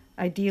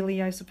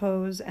 ideally, I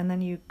suppose, and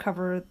then you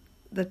cover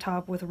the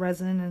top with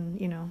resin, and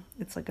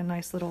it's a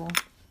nice little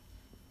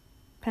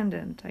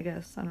pendant, I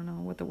guess. I don't know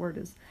what the word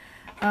is.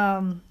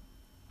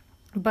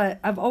 But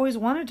I've always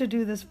wanted to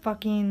do this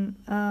fucking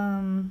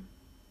what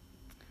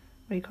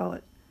do you call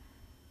it?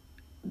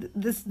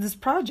 This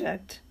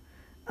project.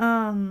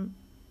 And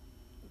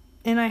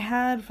I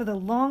had for the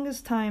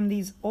longest time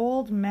these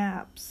old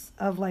maps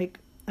of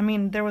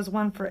there was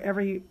one for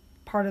every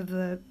part of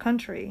the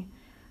country,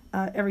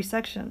 every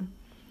section.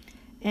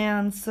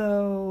 And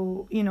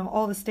so,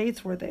 all the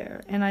states were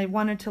there. And I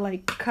wanted to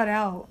cut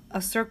out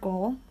a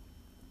circle,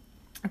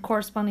 a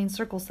corresponding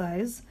circle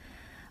size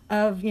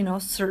of,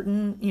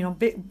 certain,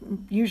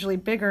 usually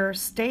bigger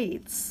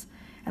states.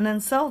 and then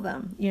sell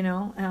them, you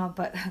know.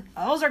 But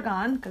those are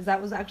gone, because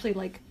that was actually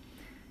like,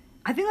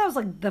 I think that was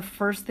like the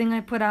first thing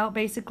I put out,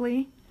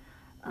 basically.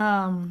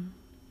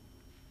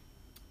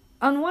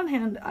 On one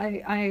hand,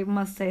 I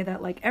must say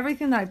that, like,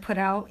 everything that I put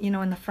out, you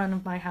know, in the front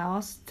of my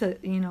house to,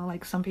 you know,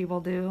 like some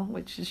people do,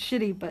 which is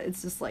shitty, but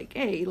it's just like,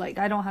 hey, like,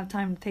 I don't have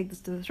time to take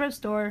this to the thrift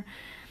store,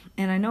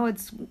 and I know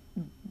it's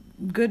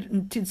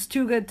good, it's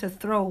too good to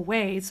throw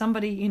away.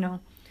 Somebody, you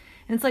know,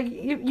 and it's like,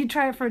 you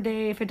try it for a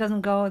day, if it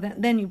doesn't go,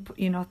 then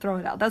you know, throw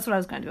it out. That's what I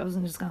was going to do. I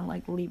wasn't just going to,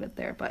 like, leave it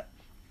there, but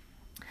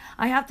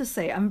I have to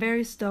say, I'm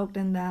very stoked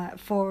in that,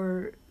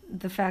 for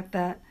the fact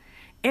that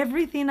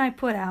everything I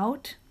put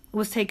out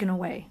was taken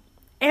away.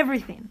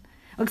 Everything.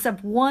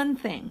 Except one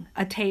thing,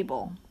 a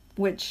table,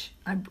 which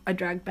I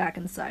dragged back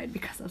inside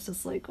because I was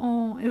just like,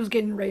 oh, it was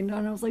getting rained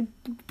on. I was like,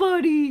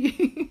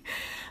 buddy.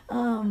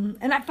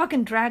 And I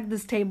fucking dragged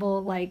this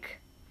table,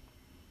 like,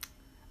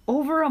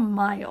 over a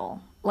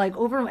mile. Like,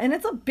 and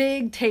it's a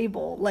big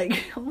table.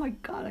 Like, oh my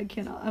God, I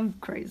cannot. I'm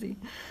crazy.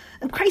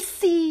 I'm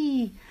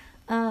crazy.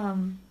 But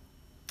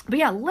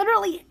yeah,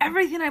 literally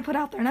everything I put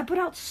out there. And I put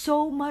out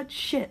so much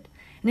shit.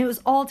 And it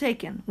was all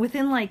taken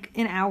within, like,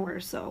 an hour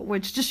or so,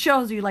 which just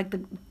shows you, like,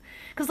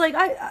 because, like,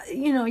 I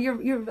you know,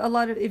 you're a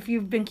lot of, if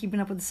you've been keeping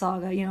up with the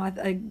saga, you know,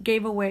 I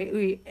gave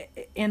away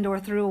and or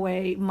threw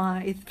away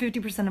my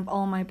 50% of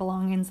all my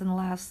belongings in the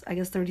last, I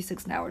guess,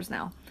 36 hours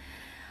now.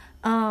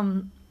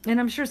 And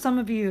I'm sure some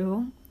of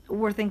you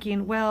were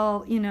thinking,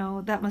 well, you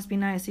know, that must be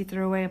nice, you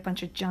threw away a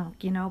bunch of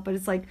junk, you know, but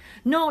it's like,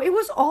 no, it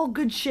was all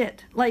good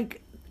shit.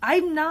 Like,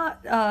 I'm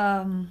not,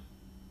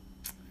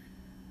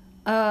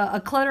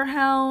 a clutter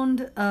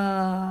hound,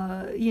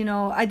 you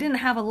know, I didn't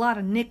have a lot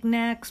of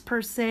knickknacks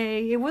per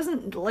se. It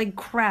wasn't like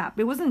crap.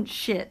 It wasn't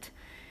shit.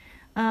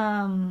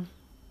 And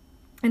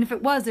if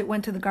it was, it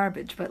went to the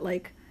garbage, but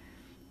like,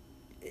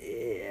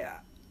 yeah.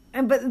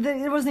 It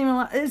wasn't even a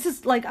lot. It's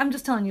just like, I'm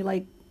just telling you,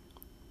 like,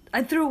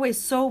 I threw away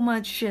so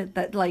much shit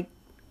that, like,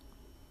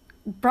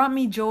 brought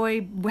me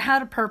joy,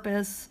 had a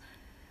purpose,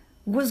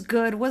 was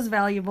good, was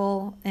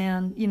valuable,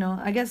 and, you know,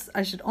 I guess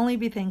I should only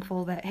be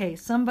thankful that, hey,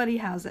 somebody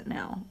has it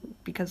now,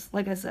 because,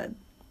 like I said,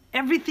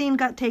 everything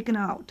got taken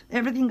out,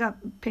 everything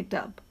got picked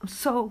up.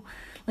 So,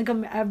 like,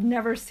 I've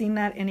never seen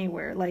that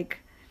anywhere. Like,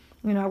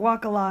 you know, I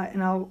walk a lot,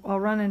 and I'll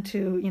run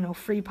into, you know,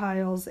 free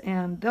piles,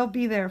 and they'll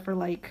be there for,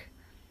 like,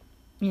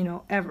 you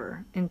know,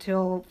 ever,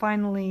 until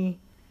finally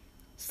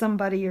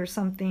somebody or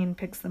something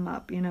picks them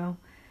up, you know.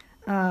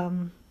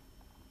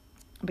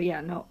 But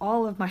yeah, no,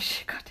 all of my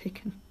shit got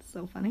taken.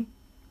 So funny.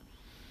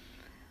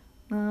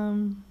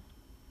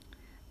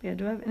 Yeah,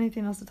 do I have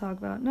anything else to talk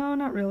about? No,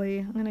 not really.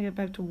 I'm gonna get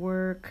back to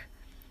work.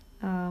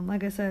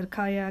 Like I said,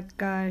 kayak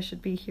guy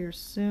should be here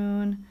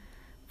soon.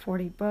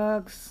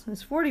 $40.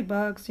 It's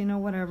 $40, you know,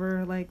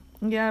 whatever. Like,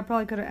 yeah, I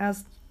probably could have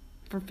asked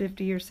for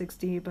 50 or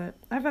 60, but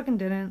I fucking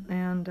didn't.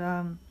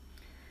 And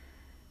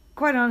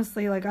quite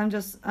honestly, like, I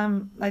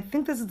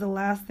think this is the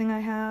last thing I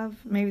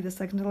have, maybe the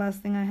second to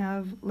last thing I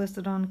have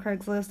listed on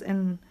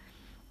Craigslist,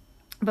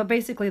 but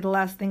basically the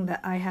last thing that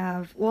I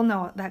have, well,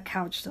 no, that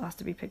couch still has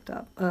to be picked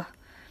up. Ugh.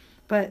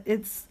 But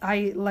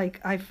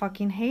I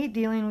fucking hate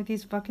dealing with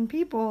these fucking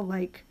people.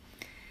 Like,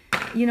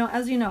 you know,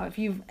 as you know, if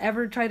you've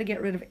ever tried to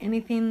get rid of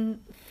anything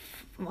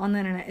on the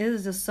internet, it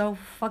is just so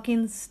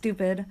fucking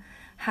stupid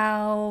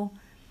how,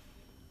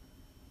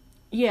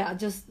 yeah,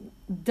 just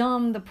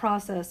dumb the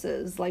process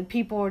is. Like,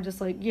 people are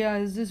just like, yeah,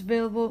 is this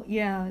available?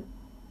 Yeah.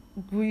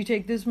 Will you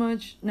take this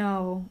much?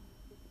 No.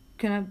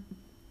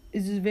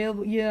 Is this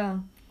available? Yeah.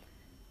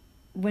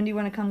 When do you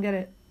want to come get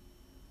it?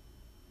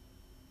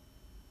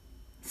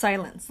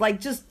 Silence.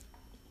 Like, just,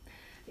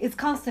 it's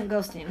constant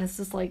ghosting. It's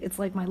just like, it's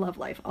like my love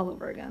life all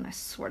over again. I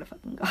swear to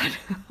fucking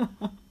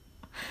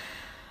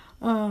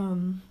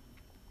God.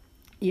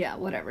 Yeah,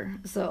 whatever.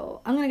 So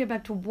I'm gonna get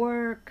back to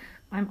work.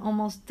 I'm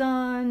almost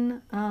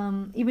done.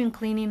 Even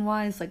cleaning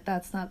wise, like,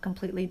 that's not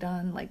completely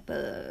done. Like,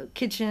 the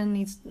kitchen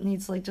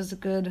needs like just a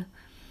good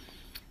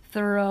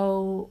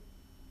thoroughness.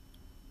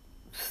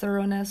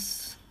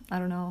 I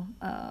don't know.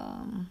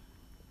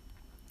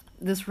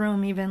 This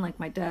room, even, like,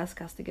 my desk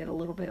has to get a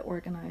little bit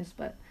organized,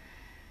 but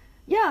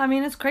yeah, I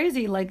mean, it's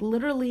crazy. Like,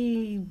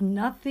 literally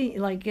nothing,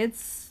 like,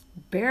 it's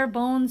bare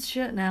bones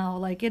shit now.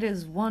 Like, it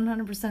is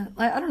 100%,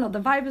 like, I don't know,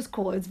 the vibe is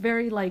cool. It's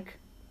very, like,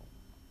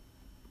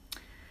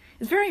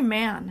 it's very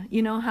man,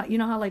 you know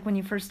how like when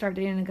you first start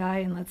dating a guy,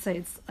 and let's say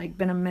it's like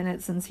been a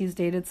minute since he's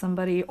dated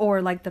somebody, or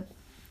like the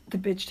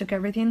bitch took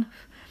everything.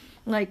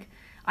 Like,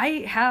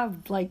 I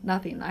have, like,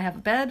 nothing. I have a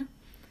bed,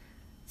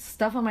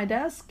 stuff on my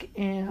desk,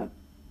 and,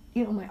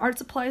 you know, my art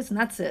supplies, and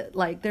that's it.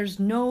 Like, there's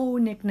no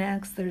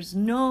knickknacks, there's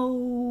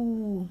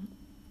no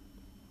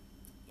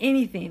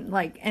anything.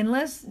 Like,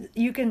 unless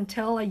you can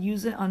tell I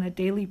use it on a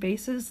daily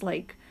basis,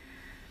 like,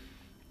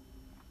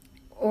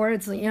 or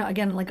it's, you know,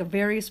 again, like a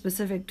very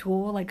specific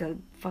tool, like a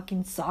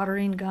fucking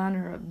soldering gun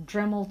or a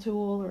Dremel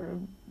tool or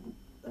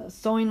a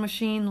sewing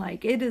machine.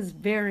 Like, it's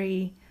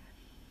bare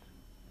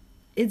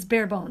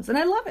bones, and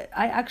I love it.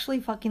 I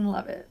actually fucking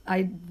love it.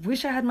 I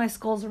wish I had my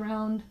skulls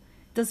around.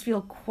 It does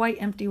feel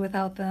quite empty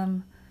without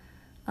them.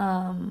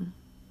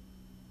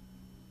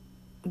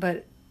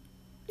 But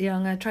yeah,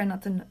 I'm gonna try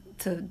not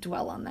to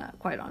dwell on that,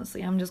 quite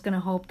honestly. I'm just gonna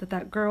hope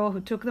that girl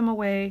who took them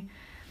away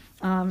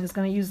is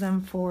gonna use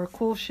them for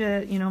cool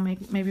shit, you know,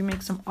 maybe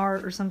make some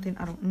art or something,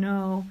 I don't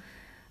know.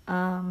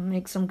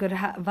 Make some good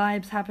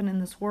vibes happen in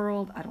this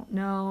world, I don't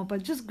know,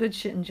 but just good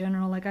shit in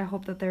general. Like, I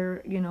hope that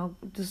they're, you know,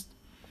 just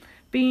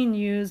being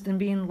used and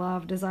being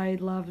loved as I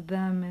loved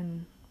them.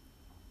 And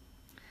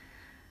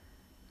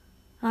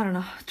I don't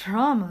know,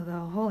 trauma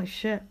though, holy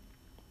shit.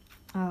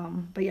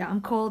 But yeah,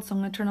 I'm cold, so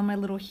I'm gonna turn on my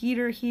little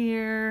heater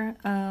here.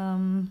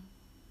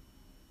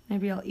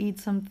 Maybe I'll eat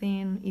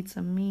something, eat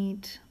some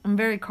meat. I'm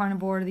very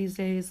carnivore these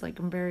days, like,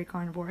 I'm very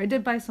carnivore. I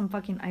did buy some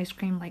fucking ice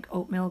cream, like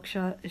oat milk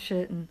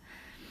shit, and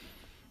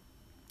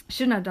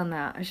shouldn't have done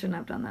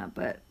that,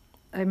 but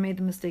I made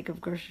the mistake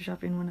of grocery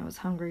shopping when I was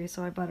hungry,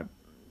 so I bought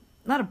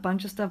not a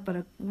bunch of stuff, but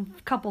a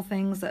couple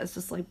things that it's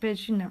just like,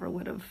 bitch, you never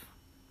would have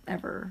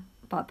ever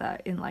bought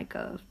that in, like,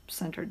 a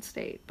centered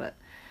state. But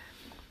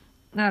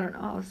I don't know,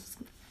 I was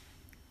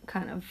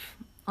kind of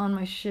on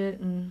my shit,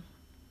 and,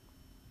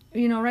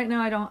 you know, right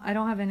now I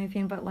don't have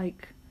anything but,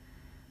 like,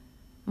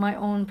 my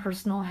own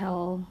personal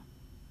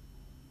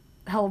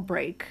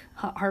heartbreak.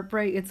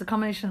 It's a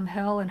combination of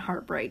hell and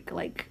heartbreak.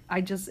 Like,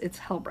 it's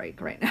hellbreak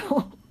right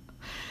now.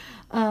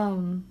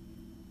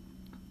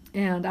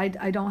 And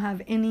I don't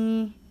have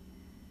any,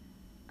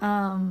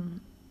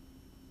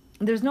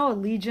 there's no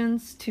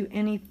allegiance to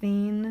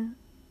anything,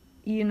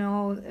 you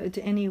know,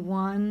 to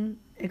anyone,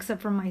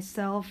 except for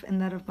myself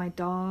and that of my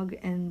dog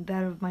and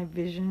that of my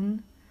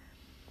vision.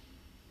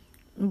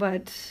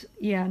 But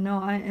yeah,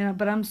 no,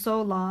 but I'm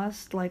so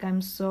lost, like,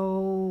 I'm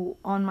so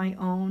on my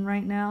own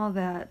right now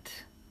that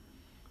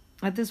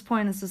at this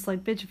point it's just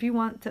like, bitch, if you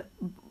want to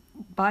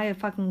buy a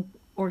fucking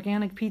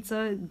organic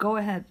pizza, go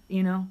ahead,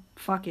 you know,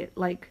 fuck it.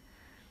 Like,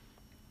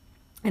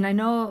 and I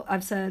know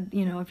I've said,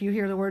 you know, if you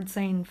hear the word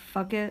saying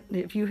fuck it,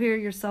 if you hear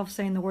yourself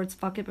saying the words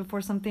fuck it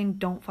before something,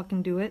 don't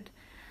fucking do it.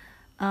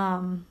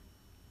 But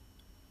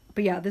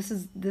yeah, this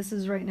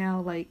is right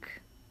now,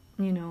 like,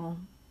 you know,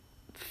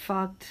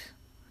 fucked.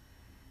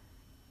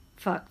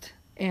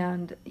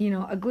 And, you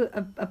know,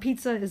 a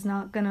pizza is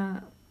not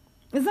gonna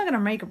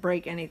make or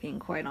break anything,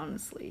 quite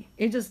honestly.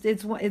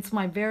 It's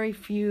my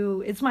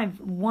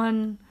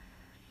one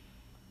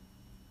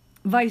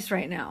vice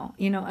right now.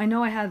 You know, I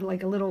know I had,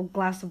 like, a little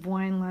glass of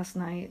wine last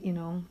night, you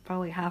know,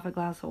 probably half a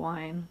glass of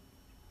wine.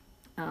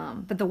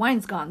 But the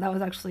wine's gone. That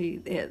was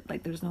actually it.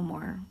 Like, there's no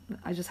more.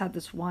 I just had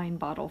this wine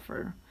bottle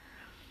for,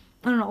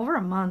 I don't know, over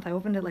a month. I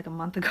opened it like a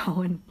month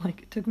ago, and,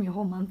 like, it took me a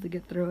whole month to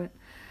get through it.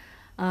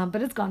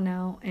 But it's gone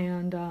now.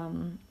 And,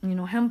 you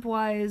know,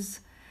 hemp-wise,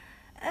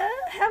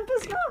 hemp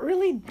is not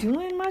really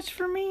doing much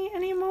for me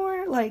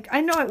anymore. Like,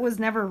 I know it was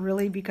never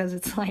really, because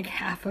it's like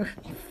half a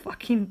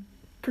fucking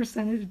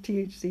percentage of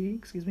THC,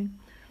 excuse me.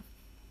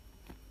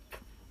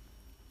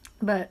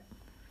 But,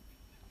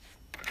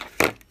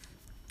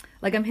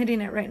 like, I'm hitting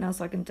it right now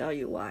so I can tell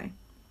you why.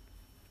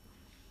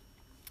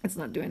 It's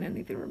not doing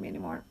anything for me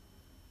anymore.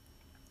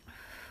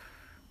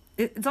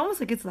 It's almost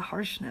like it's the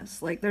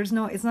harshness. Like, it's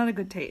not a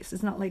good taste.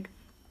 It's not like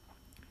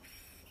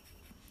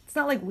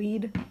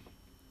weed.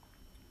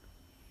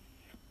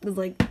 It's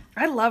like,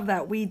 I love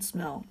that weed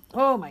smell.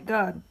 Oh my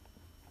God.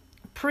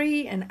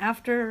 Pre and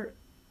after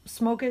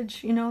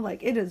smokage, you know,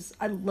 like,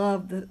 I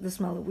love the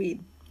smell of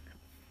weed.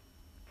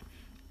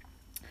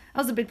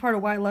 That was a big part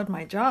of why I loved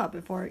my job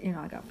before, you know,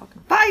 I got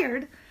fucking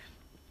fired,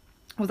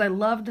 was I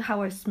loved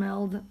how I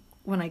smelled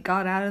when I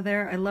got out of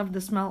there. I loved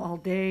the smell all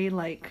day,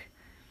 like,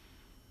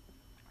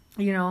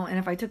 you know, and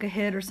if I took a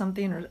hit or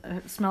something,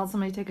 or smelled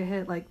somebody take a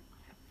hit, like,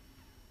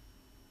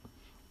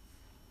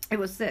 it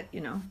was sick,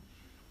 you know.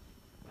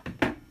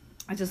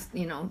 I just,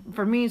 you know,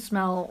 for me,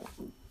 smell,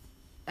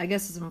 I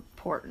guess, is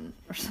important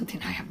or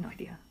something. I have no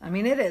idea. I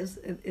mean, it is,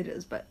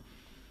 but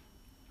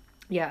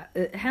yeah,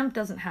 hemp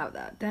doesn't have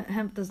that.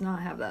 Hemp does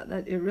not have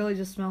that. It really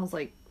just smells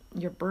like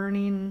you're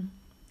burning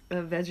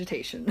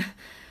vegetation.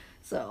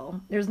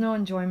 So there's no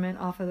enjoyment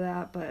off of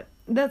that. But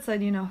that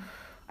said, you know,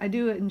 I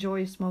do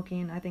enjoy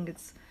smoking. I think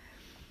it's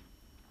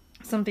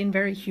something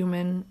very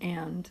human,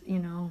 and, you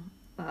know,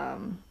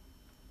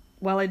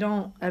 while I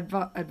don't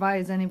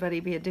advise anybody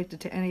be addicted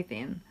to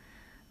anything,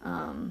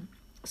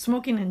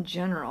 smoking in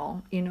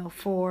general, you know,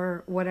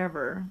 for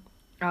whatever,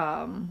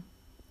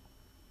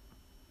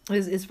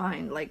 is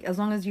fine. Like, as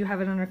long as you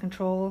have it under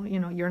control, you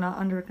know, you're not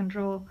under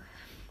control,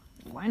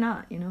 why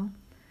not, you know?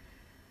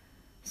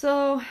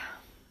 So,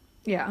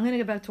 yeah, I'm gonna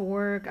get back to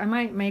work. I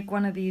might make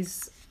one of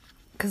these,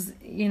 because,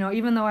 you know,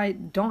 even though I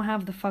don't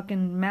have the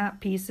fucking map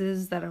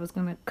pieces that I was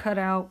gonna cut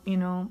out, you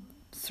know,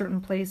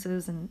 certain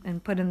places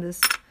and put in this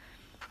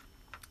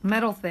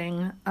metal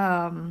thing,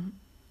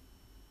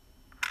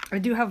 I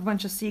do have a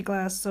bunch of sea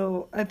glass,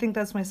 so I think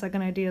that's my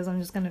second idea, is I'm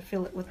just gonna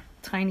fill it with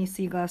tiny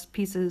sea glass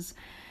pieces,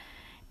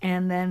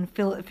 and then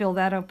fill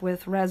that up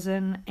with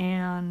resin,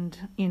 and,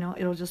 you know,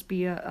 it'll just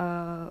be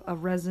a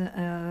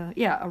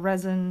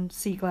resin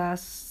sea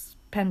glass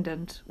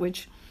pendant,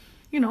 which,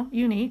 you know,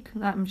 unique.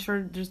 I'm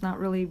sure there's not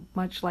really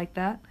much like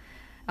that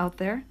out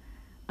there,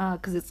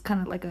 because it's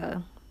kind of like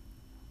a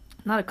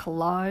not a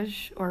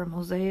collage or a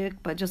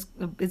mosaic, but just,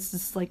 it's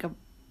just like a,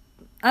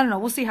 I don't know,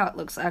 we'll see how it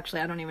looks.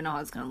 Actually, I don't even know how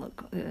it's going to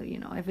look,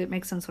 if it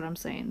makes sense what I'm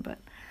saying, but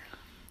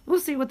we'll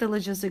see what the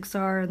logistics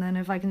are, and then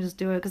if I can just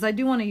do it, because I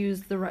do want to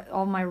use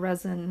all my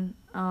resin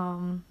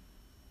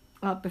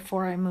up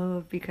before I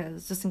move,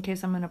 because just in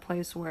case I'm in a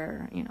place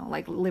where,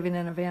 like living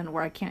in a van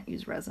where I can't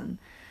use resin.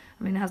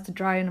 I mean, it has to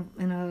dry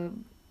in a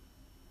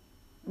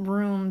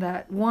room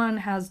that, one,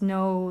 has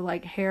no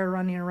like hair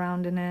running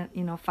around in it,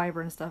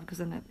 fiber and stuff, because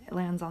then it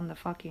lands on the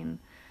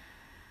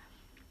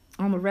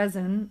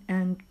resin,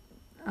 and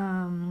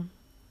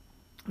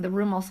the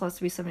room also has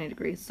to be 70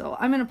 degrees. So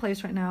I'm in a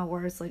place right now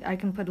where it's like I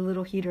can put a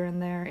little heater in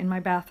there in my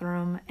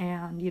bathroom,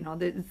 and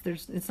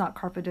it's not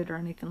carpeted or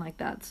anything like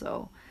that,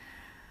 so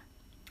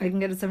I can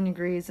get it 70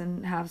 degrees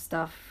and have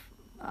stuff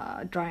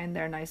dry in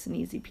there nice and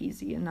easy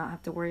peasy and not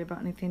have to worry about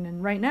anything.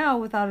 And right now,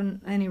 without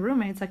any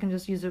roommates, I can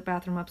just use the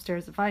bathroom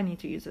upstairs if I need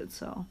to use it.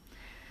 So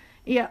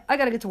yeah, I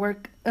gotta get to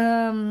work.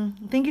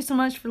 Thank you so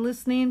much for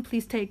listening.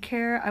 Please take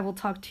care. I will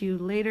talk to you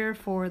later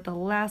for the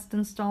last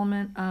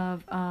installment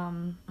of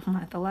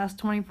the last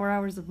 24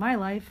 hours of my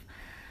life.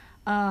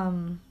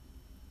 Yeah,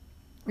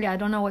 I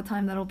don't know what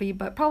time that'll be,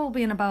 but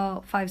probably in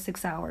about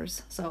 5-6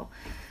 hours. So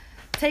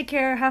take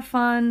care, have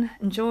fun,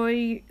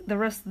 enjoy the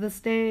rest of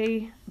this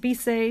day, be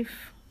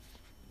safe.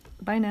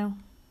 Bye now.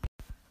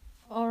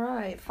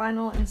 Alright,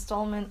 final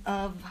installment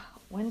of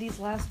Wendy's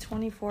last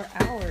 24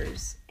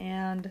 hours,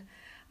 and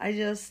I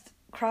just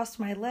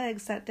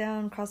sat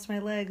down, crossed my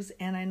legs,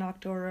 and I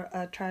knocked over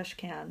a trash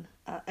can.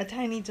 A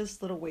tiny,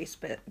 just little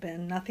waste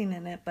bin, nothing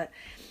in it, but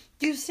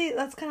you see,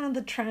 that's kind of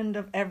the trend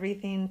of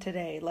everything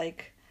today.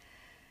 Like,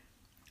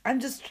 I'm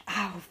just,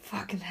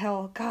 fucking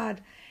hell, God.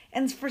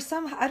 And for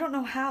some, I don't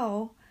know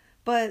how,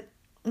 but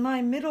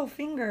my middle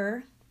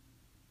finger,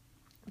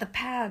 the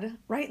pad,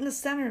 right in the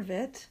center of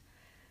it,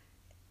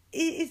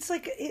 it's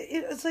like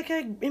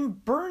I'm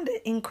burned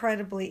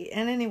incredibly.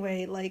 And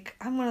anyway, like,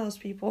 I'm one of those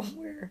people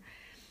where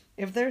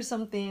if there's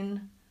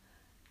something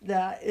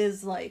that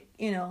is like,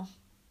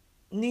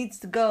 needs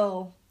to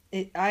go,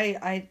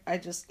 I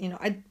just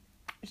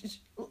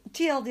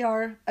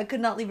TLDR, I could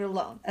not leave it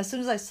alone. As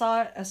soon as I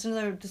saw it, as soon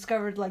as I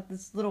discovered like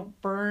this little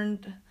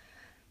burned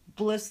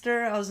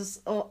blister, I was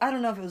just, I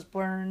don't know if it was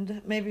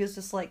burned, maybe it was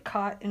just like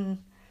caught in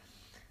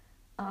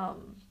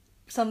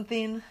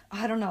something,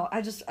 I don't know.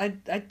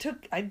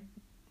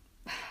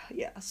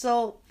 Yeah,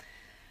 so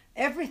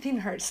everything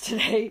hurts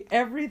today.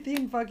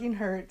 Everything fucking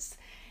hurts.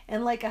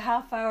 And like a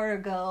half hour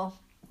ago,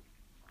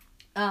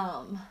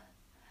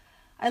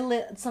 I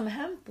lit some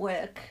hemp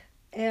wick,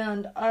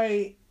 and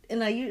I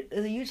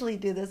usually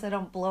do this. I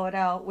don't blow it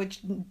out,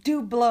 which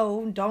do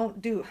blow,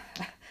 don't do.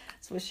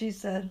 That's what she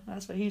said.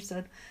 That's what he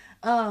said.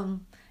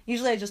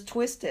 Usually I just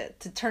twist it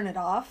to turn it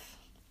off,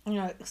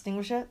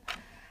 extinguish it.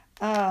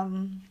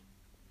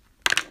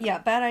 Yeah,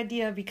 bad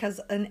idea, because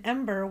an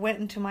ember went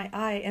into my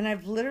eye, and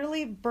I've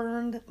literally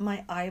burned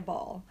my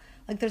eyeball.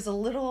 Like, there's a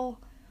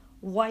little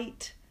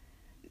white,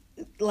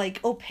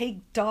 like, opaque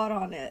dot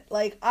on it.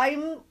 Like,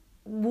 who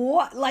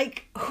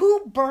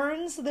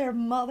burns their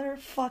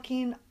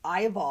motherfucking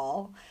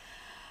eyeball?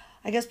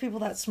 I guess people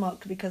that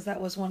smoke, because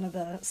that was one of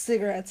the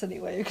cigarettes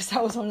anyway, because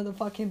that was one of the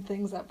fucking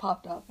things that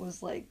popped up,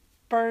 was like,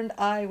 burned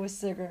eye with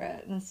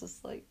cigarette. And it's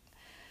just like,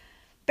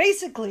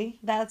 basically,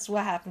 that's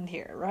what happened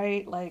here,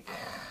 right? Like,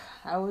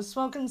 I was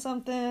smoking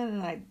something,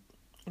 and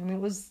it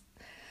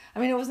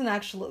wasn't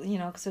actually,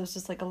 because it was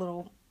just like a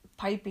little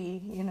pipey,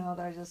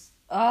 that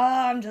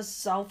I'm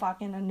just so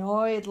fucking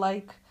annoyed.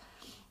 Like,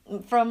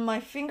 from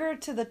my finger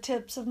to the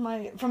tips of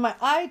from my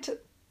eye to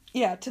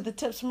the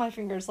tips of my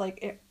fingers,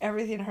 like,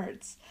 everything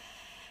hurts.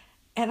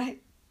 And I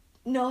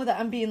know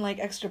that I'm being like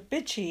extra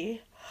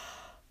bitchy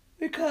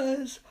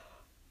because,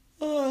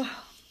 oh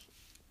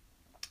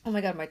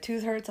my God, my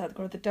tooth hurts. I have to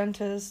go to the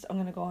dentist. I'm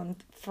going to go on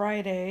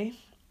Friday.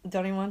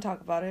 Don't even want to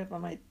talk about it,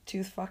 but my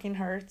tooth fucking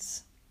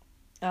hurts.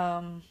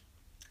 I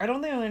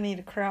don't think I'm going to need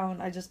a crown.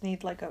 I just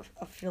need like a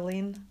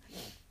filling.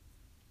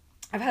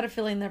 I've had a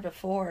filling there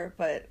before,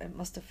 but it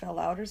must have fell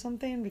out or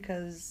something,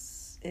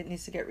 because it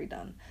needs to get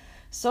redone.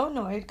 So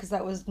annoyed, because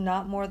that was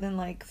not more than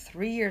like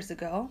 3 years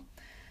ago.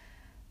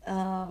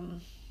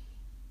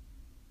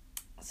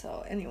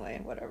 So anyway,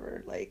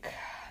 whatever. Like,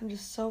 I'm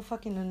just so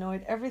fucking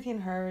annoyed.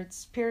 Everything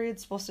hurts.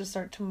 Period's supposed to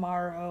start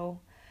tomorrow.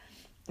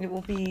 It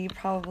will be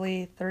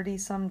probably 30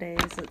 some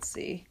days. Let's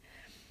see.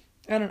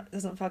 I don't know. It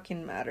doesn't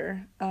fucking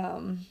matter.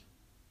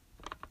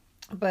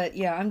 But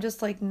yeah, I'm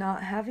just like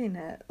not having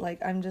it. Like,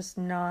 I'm just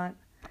not.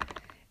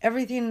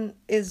 Everything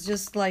is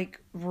just like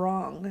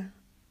wrong.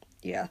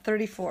 Yeah,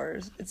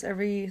 34. It's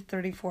every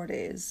 34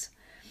 days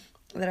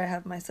that I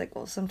have my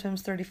cycle.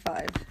 Sometimes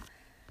 35.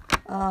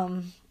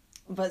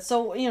 But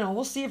so,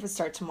 we'll see if it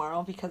starts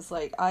tomorrow, because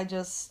like I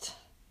don't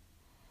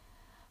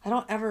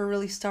ever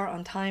really start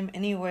on time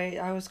anyway.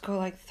 I always go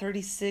like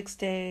 36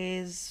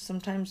 days,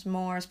 sometimes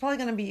more. It's probably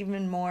going to be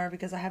even more,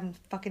 because I haven't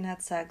fucking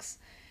had sex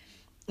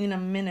in a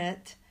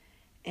minute.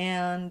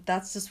 And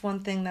that's just one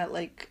thing that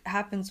like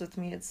happens with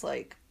me. It's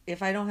like,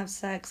 if I don't have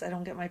sex, I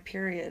don't get my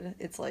period.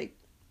 It's like,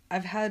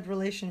 I've had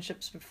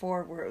relationships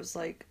before where it was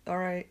like, all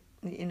right,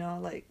 you know,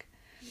 like,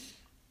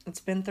 it's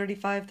been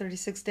 35,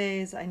 36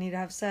 days, I need to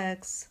have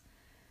sex.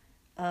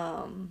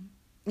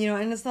 You know,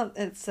 and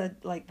it's said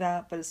like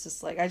that, but it's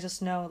just like, I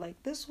just know,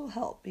 like, this will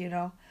help, you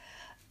know.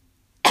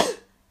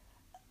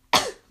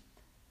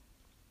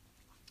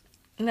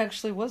 And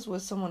actually was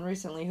with someone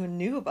recently who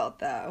knew about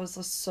that. I was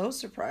just so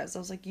surprised. I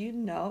was like, you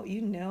know,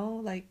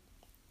 like,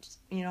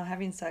 you know,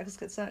 having sex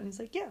gets that? And he's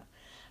like, yeah.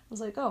 I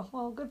was like, oh,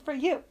 well, good for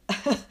you.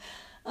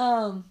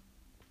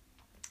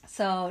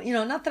 So, you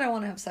know, not that I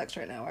want to have sex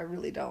right now. I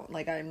really don't.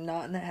 Like, I'm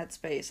not in the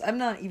headspace. I'm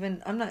not in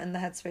the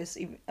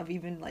headspace of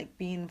even, like,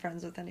 being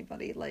friends with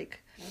anybody.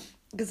 Like,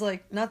 because,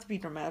 like, not to be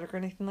dramatic or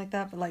anything like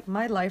that, but, like,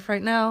 my life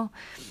right now,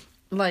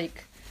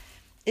 like,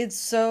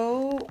 it's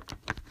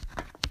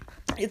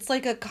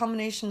like a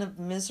combination of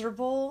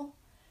miserable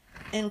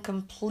and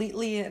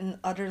completely and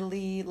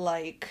utterly,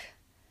 like,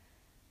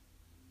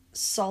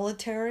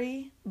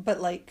 solitary,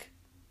 but, like,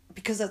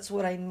 because that's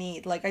what I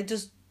need. Like,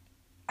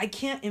 I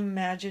can't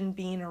imagine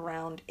being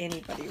around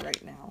anybody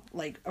right now.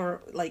 Like,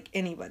 or, like,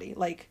 anybody.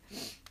 Like,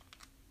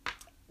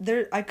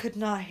 I could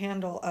not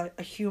handle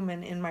a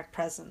human in my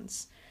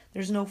presence.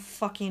 There's no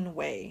fucking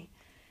way.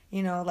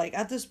 You know, like,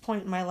 at this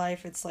point in my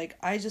life, it's like,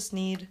 I just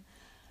need,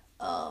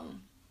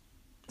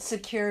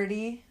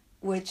 security,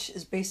 which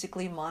is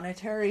basically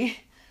monetary.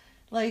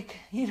 Like,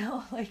 you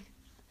know, like,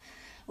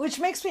 which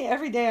makes me,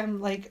 every day I'm,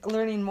 like,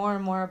 learning more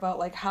and more about,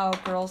 like, how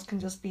girls can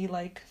just be,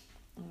 like,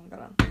 oh my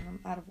god, I'm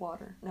out of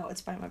water. No,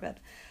 it's by my bed.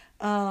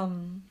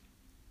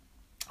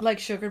 Like,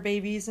 sugar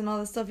babies and all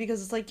this stuff,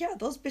 because it's like, yeah,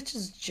 those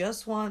bitches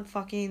just want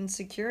fucking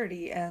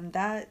security, and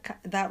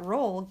that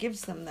role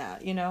gives them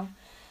that, you know.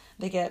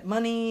 They get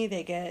money,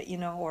 they get, you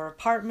know, or an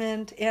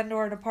apartment,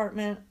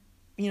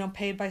 you know,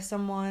 paid by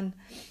someone.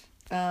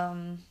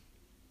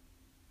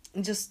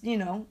 Just, you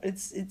know,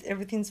 it's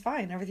everything's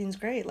fine, everything's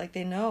great. Like,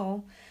 they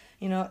know,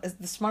 you know, as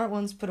the smart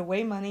ones put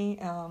away money,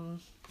 and,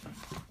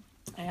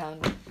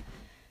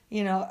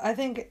 you know, I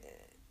think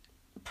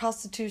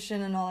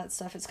prostitution and all that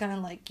stuff, it's kind of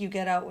like you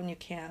get out when you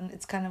can.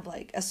 It's kind of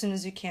like as soon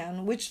as you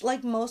can, which,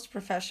 like most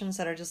professions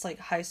that are just like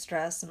high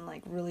stress and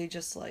like really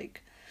just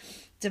like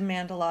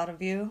demand a lot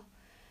of you.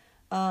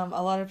 A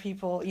lot of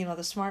people, you know,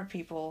 the smart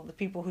people, the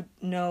people who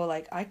know,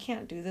 like, I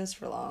can't do this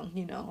for long,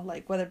 you know,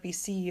 like whether it be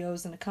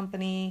CEOs in a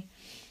company,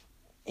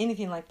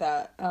 anything like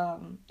that.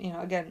 You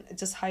know, again, it's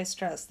just high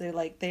stress.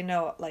 They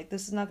know, like,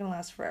 this is not going to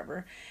last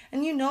forever.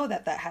 And you know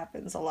that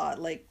happens a lot.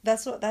 Like,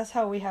 that's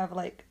how we have,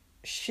 like,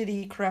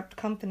 shitty, corrupt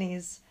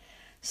companies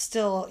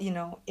still, you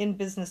know, in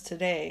business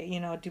today.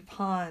 You know,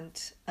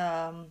 DuPont,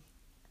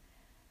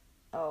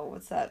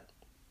 what's that?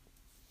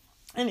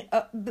 And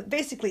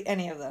basically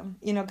any of them,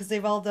 you know, because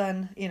they've all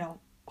done, you know,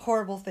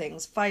 horrible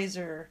things.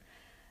 Pfizer,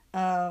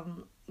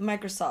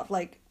 Microsoft,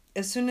 like,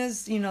 as soon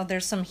as, you know,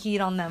 there's some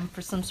heat on them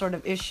for some sort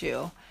of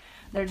issue,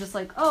 they're just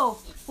like,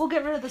 oh, we'll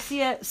get rid of the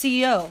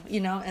CEO, you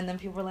know, and then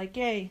people are like,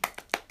 yay.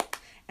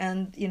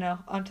 And, you know,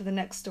 on to the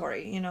next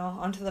story, you know,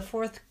 on to the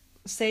fourth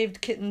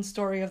saved kitten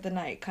story of the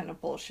night kind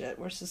of bullshit,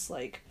 where it's just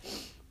like,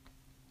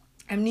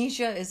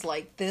 amnesia is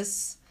like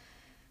this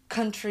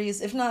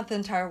countries, if not the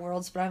entire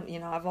world's, but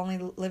I've only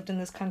lived in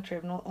this country,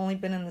 I've only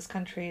been in this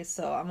country,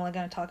 so I'm only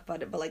going to talk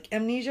about it, but like,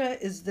 amnesia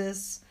is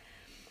this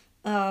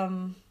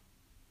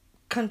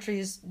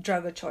country's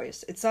drug of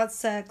choice. It's not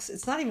sex,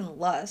 it's not even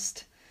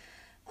lust,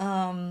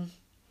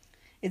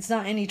 it's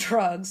not any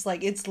drugs,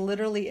 like, it's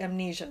literally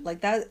amnesia.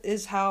 Like, that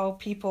is how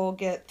people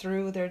get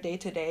through their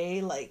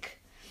day-to-day, like,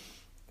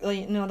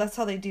 you know, that's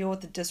how they deal with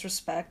the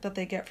disrespect that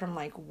they get from,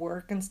 like,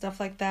 work and stuff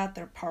like that,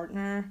 their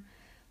partner,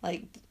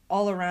 like,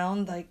 all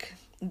around, like,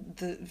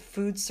 the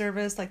food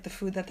service, like, the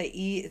food that they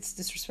eat, it's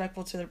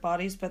disrespectful to their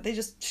bodies, but they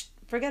just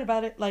forget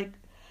about it, like,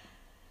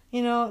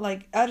 you know,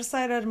 like, out of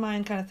sight, out of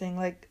mind kind of thing.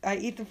 Like, I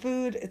eat the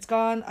food, it's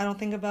gone, I don't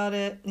think about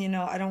it, you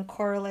know, I don't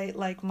correlate,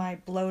 like, my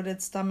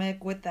bloated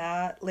stomach with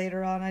that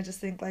later on. I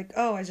just think, like,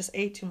 oh, I just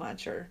ate too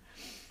much, or,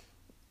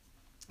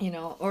 you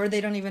know, or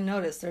they don't even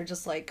notice, they're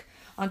just, like,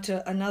 onto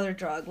another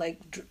drug, like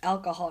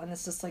alcohol, and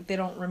it's just, like, they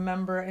don't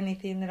remember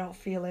anything, they don't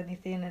feel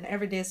anything, and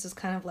every day it's just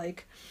kind of,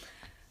 like,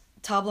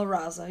 tabula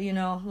rasa, you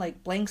know,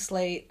 like, blank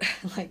slate,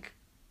 like,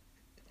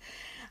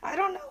 I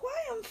don't know why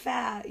I'm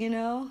fat, you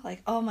know?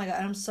 Like, oh my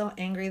god, I'm so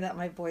angry that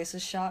my voice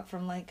is shot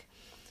from, like,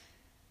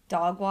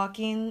 dog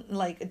walking,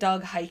 like,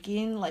 dog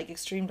hiking, like,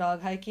 extreme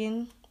dog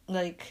hiking.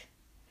 Like,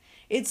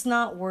 it's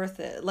not worth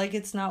it. Like,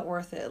 it's not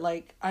worth it.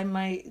 Like, I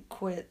might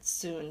quit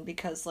soon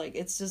because, like,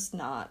 it's just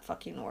not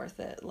fucking worth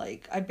it.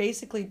 Like, I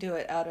basically do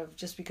it out of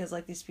just because,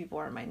 like, these people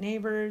are my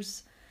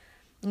neighbors,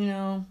 you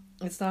know?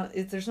 There's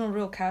no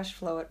real cash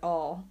flow at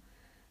all.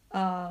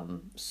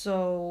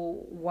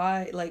 So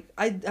why, like,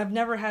 I've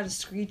never had a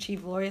screechy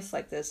voice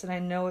like this, and I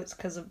know it's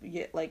because of,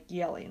 like,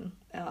 yelling,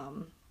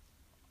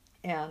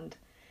 and,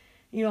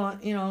 you know,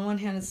 on one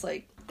hand, it's,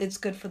 like, it's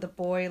good for the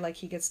boy, like,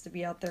 he gets to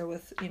be out there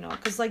with, you know,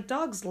 because, like,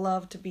 dogs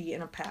love to be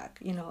in a pack,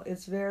 you know,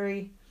 it's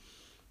very,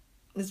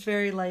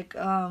 like,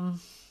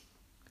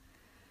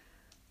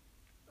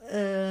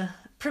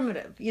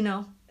 primitive, you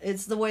know,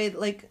 It's the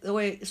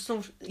way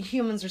so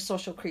humans are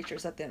social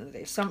creatures at the end of the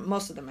day.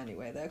 Most of them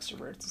anyway, the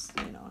extroverts,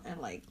 and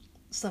like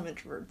some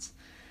introverts.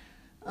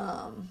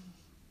 But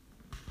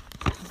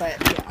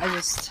yeah,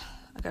 I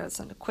gotta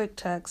send a quick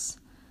text.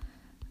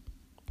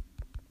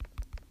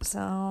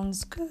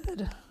 Sounds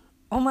good.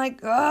 Oh my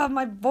god,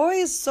 my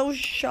voice is so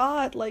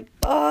shot. Like,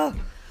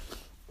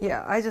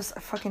 yeah, I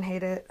fucking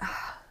hate it.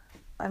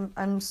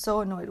 I'm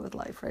so annoyed with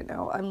life right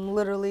now. I'm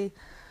literally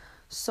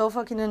so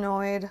fucking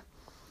annoyed.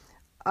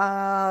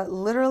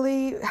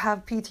 Literally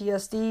have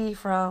PTSD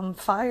from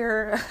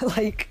fire.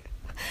 Like,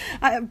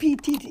 I have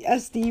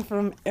PTSD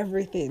from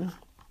everything.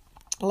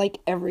 Like,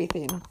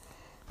 everything.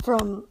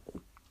 From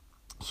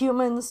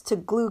humans to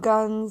glue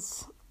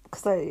guns.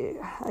 Because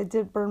I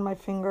did burn my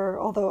finger.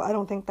 Although I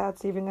don't think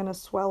that's even going to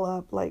swell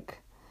up.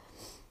 Like,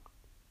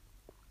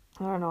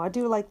 I don't know. I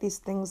do like these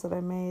things that I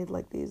made.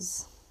 Like,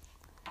 these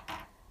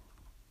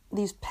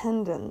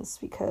pendants,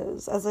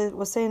 because as I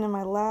was saying in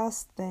my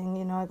last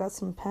thing, I got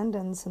some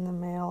pendants in the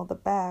mail, the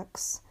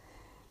backs,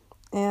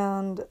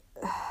 and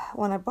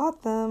when I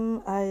bought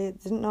them, I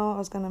didn't know I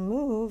was going to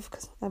move,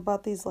 because I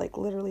bought these like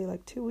literally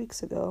like 2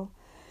 weeks ago,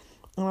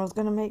 and I was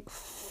going to make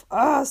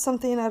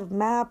something out of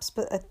maps,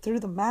 but I threw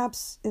the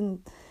maps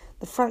in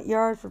the front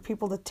yard for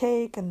people to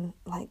take, and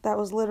like that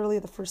was literally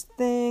the first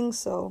thing.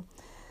 So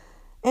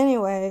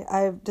anyway,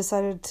 I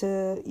decided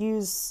to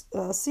use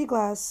sea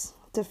glass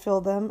to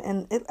fill them,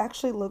 and it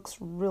actually looks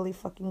really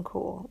fucking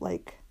cool.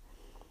 Like,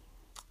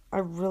 I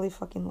really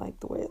fucking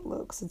like the way it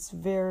looks. It's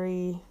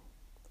very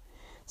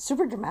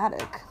super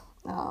dramatic.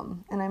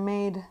 And I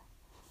made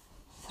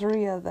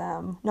 4 of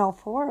them,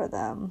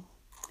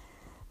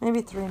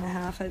 maybe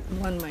 3.5.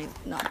 One might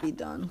not be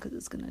done because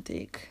it's gonna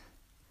take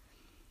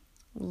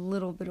a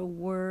little bit of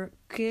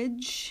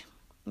workage.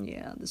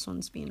 Yeah, this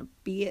one's being a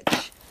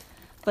bitch,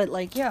 but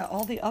like, yeah,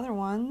 all the other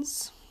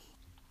ones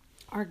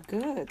are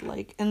good,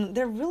 like, and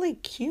they're really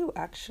cute,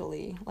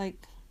 actually. Like,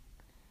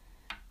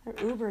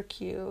 they're uber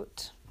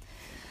cute.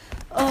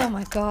 Oh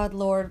my god,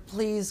 Lord,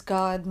 please,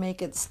 God,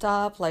 make it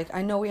stop. Like,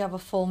 I know we have a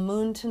full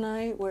moon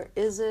tonight. Where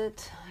is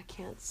it? I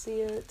can't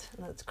see it,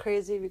 and that's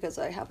crazy because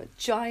I have a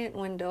giant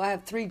window. I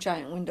have 3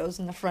 giant windows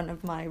in the front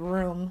of my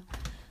room,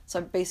 so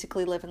I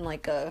basically live in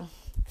like a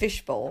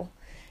fishbowl,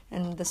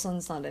 and the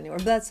sun's not anywhere.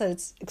 But that said,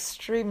 it's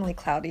extremely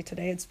cloudy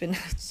today. It's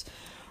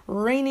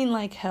raining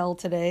like hell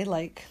today.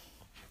 Like,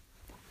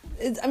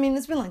 it's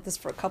been like this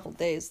for a couple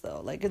days,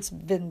 though. Like, it's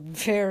been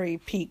very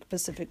peak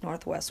Pacific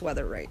Northwest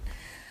weather, right,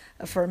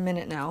 for a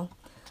minute now.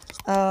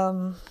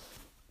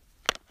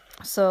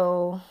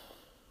 So,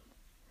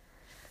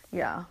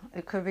 yeah,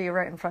 it could be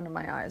right in front of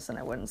my eyes, and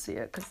I wouldn't see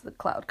it, because the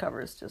cloud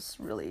cover is just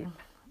really,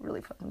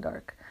 really fucking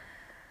dark.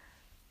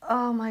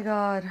 Oh, my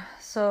God.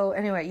 So,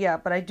 anyway, yeah,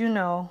 but I do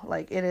know,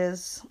 like, it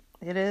is,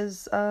 it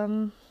is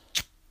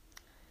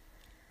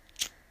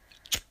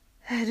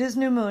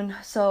new moon,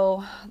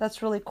 so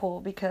that's really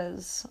cool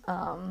because,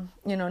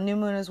 new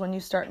moon is when you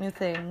start new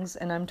things,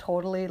 and I'm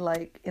totally,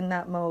 like, in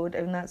that mode,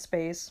 in that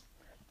space.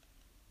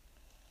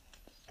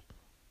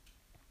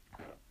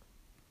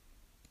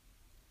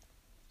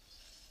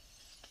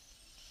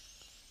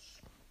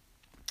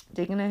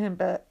 Taking a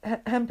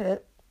hemp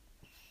hit.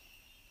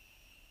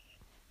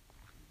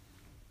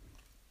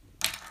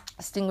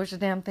 Extinguish the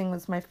damn thing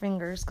with my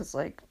fingers, because,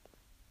 like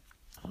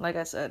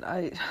I said,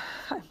 I'm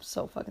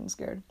so fucking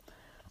scared.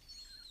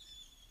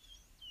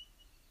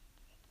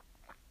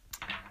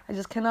 I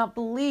just cannot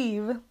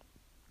believe,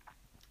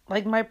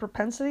 like, my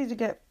propensity to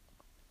get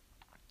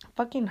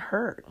fucking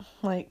hurt.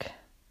 Like,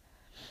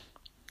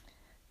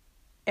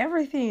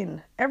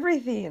 everything.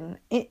 And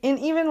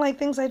even, like,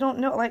 things I don't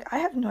know. Like, I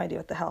have no idea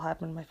what the hell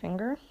happened to my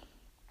finger.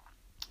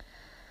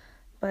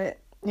 But,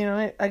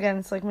 again,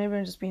 it's like, maybe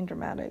I'm just being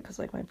dramatic, because,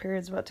 like, my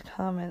period's about to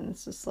come, and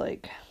it's just,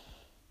 like,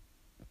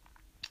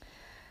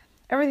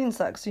 everything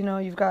sucks.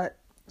 You've got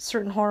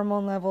certain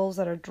hormone levels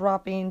that are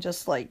dropping,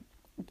 just, like,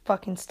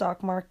 fucking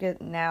stock market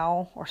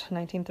now, or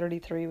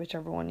 1933,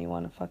 whichever one you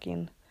want to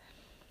fucking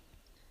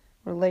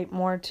relate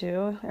more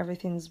to.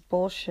 Everything's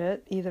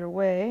bullshit either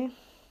way.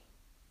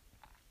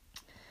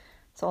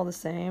 It's all the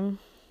same.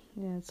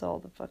 Yeah, it's all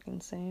the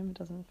fucking same. It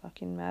doesn't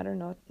fucking matter.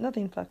 No,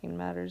 nothing fucking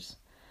matters.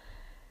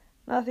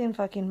 Nothing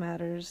fucking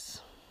matters.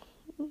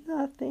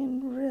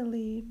 Nothing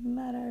really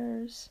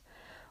matters.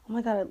 Oh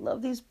my god, I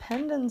love these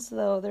pendants,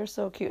 though. They're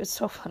so cute. It's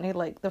so funny.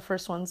 Like, the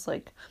first one's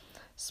like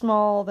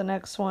small, the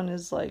next one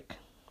is like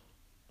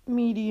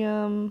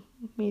medium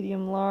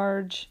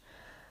large,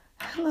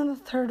 and then the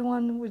third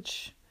one,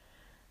 which,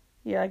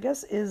 yeah, I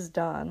guess is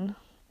done.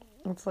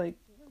 It's like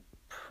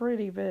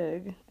pretty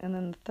big, and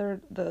then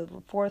the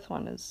fourth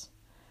one is,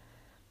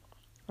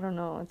 I don't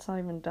know, it's not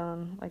even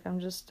done. Like,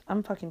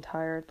 I'm fucking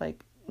tired.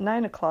 Like,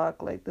 9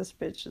 o'clock, like, this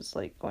bitch is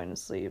like going to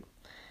sleep,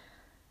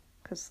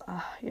 because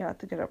I have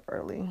to get up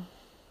early.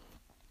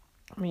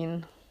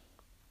 I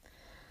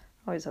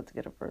always have to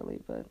get up early,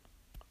 but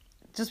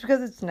just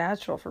because it's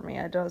natural for me.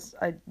 I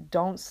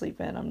don't sleep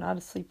in. I'm not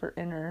a sleeper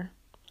inner.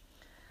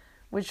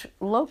 Which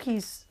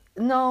low-key's...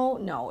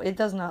 No, it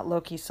does not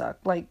low-key suck.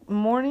 Like,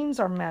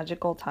 mornings are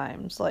magical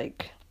times.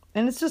 Like,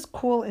 And it's just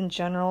cool in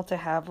general to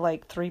have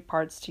like 3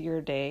 parts to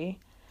your day.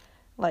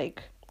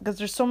 Like, because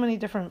there's so many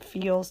different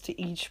feels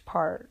to each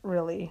part,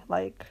 really.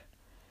 Like,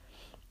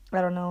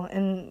 I don't know.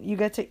 And you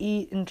get to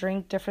eat and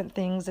drink different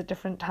things at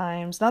different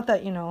times. Not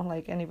that,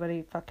 like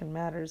anybody fucking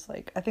matters.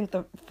 Like, I think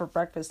for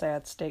breakfast I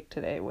had steak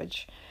today,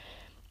 which,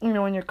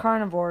 when you're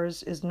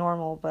carnivores is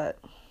normal, but,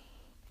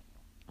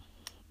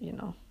 you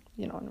know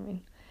what I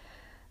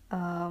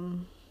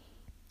mean.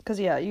 Because,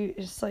 yeah,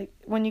 it's like,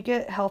 when you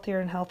get healthier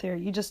and healthier,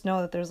 you just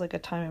know that there's, like, a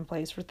time and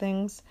place for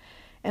things.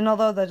 And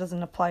although that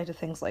doesn't apply to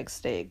things like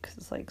steak,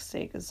 because, like,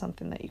 steak is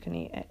something that you can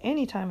eat at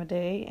any time of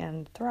day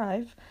and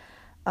thrive.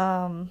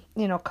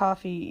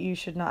 Coffee, you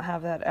should not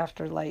have that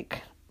after,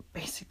 like,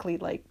 basically,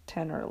 like,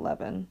 10 or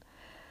 11.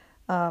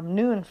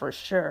 Noon for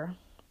sure.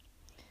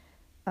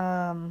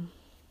 And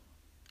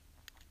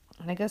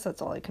I guess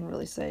that's all I can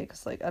really say,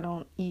 because, like, I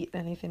don't eat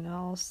anything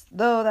else.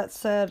 Though, that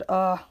said,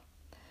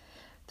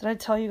 did I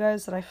tell you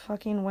guys that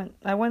when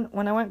I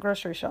went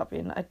grocery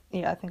shopping, I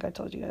think I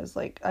told you guys,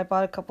 like, I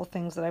bought a couple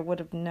things that I would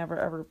have never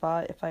ever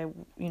bought if I,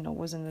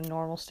 was in a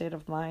normal state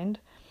of mind.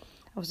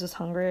 I was just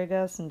hungry, I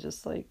guess, and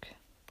just, like,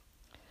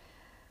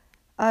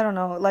 I don't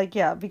know, like,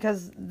 yeah,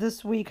 because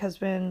this week has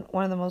been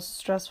one of the most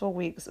stressful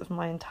weeks of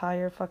my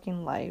entire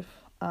fucking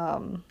life.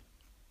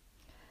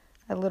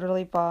 I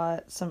literally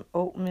bought some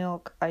oat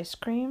milk ice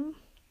cream,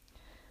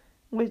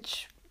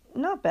 which,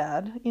 not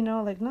bad,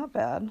 not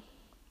bad.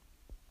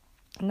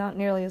 Not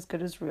nearly as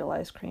good as real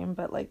ice cream,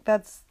 but, like,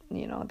 that's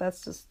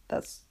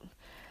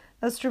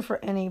true for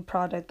any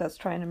product that's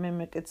trying to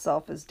mimic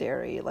itself as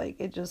dairy. Like,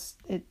 it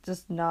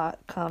does not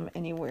come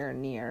anywhere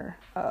near,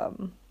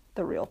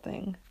 the real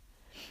thing.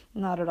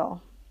 Not at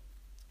all.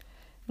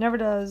 Never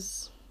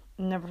does.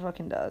 Never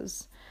fucking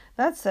does.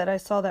 That said, I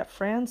saw that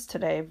France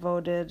today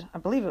voted, I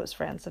believe it was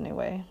France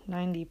anyway,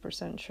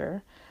 90%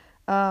 sure.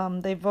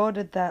 They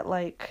voted that,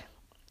 like,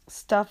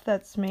 stuff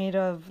that's made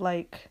of,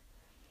 like,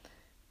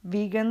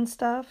 vegan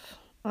stuff,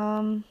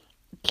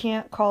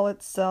 can't call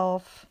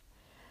itself,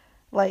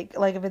 like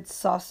if it's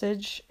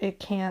sausage, it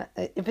can't,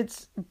 if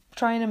it's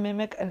trying to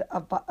mimic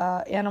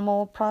a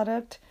animal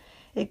product,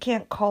 it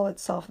can't call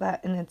itself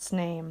that in its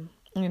name,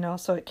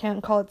 so it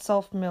can't call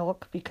itself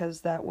milk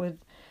because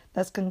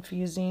that's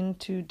confusing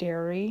to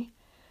dairy,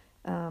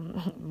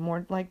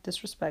 more like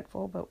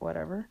disrespectful, but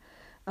whatever.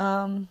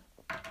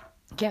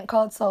 Can't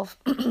call itself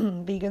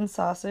vegan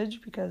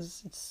sausage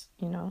because it's,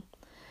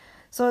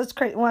 so it's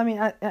crazy. Well, I mean,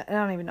 I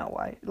don't even know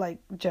why. Like,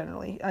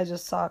 generally, I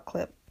just saw a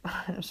clip.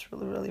 It was a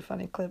really, really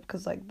funny clip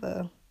because, like,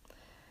 the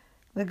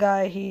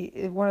guy,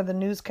 one of the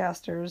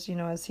newscasters,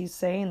 as he's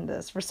saying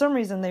this, for some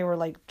reason they were,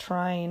 like,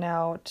 trying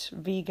out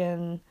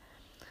vegan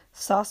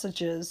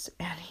sausages,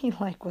 and he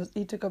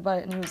took a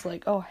bite and he was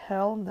like, oh,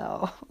 hell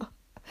no.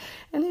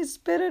 And he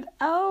spit it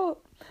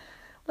out.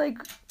 Like,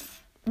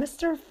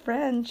 Mr.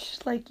 French,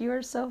 like, you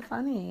are so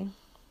funny.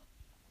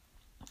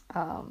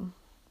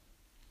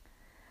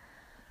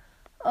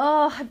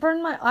 Oh, I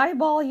burned my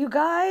eyeball, you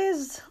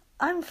guys.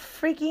 I'm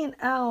freaking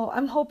out.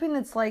 I'm hoping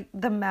it's, like,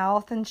 the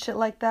mouth and shit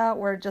like that,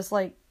 where it just,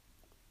 like,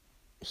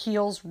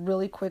 heals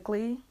really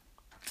quickly.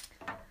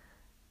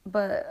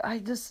 But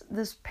this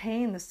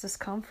pain, this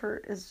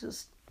discomfort is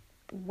just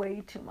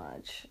way too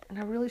much. And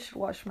I really should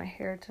wash my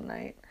hair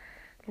tonight.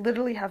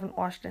 Literally haven't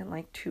washed it in,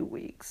 like, 2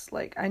 weeks.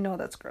 Like, I know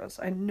that's gross.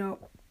 I know.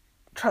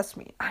 Trust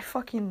me. I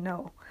fucking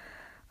know.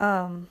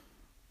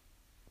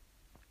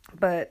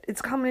 But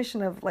it's a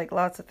combination of, like,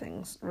 lots of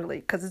things, really,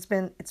 because it's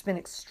been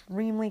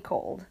extremely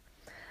cold.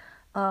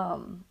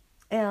 And,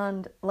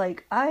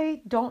 like,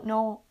 I don't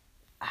know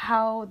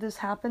how this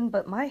happened,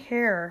 but my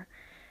hair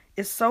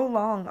is so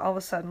long all of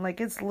a sudden.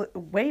 Like, it's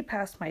way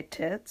past my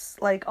tits.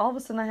 Like, all of a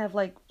sudden I have,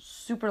 like,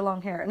 super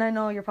long hair. And I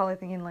know you're probably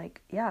thinking,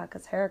 like, yeah,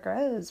 because hair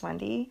grows,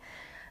 Wendy.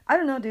 I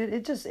don't know, dude.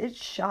 It's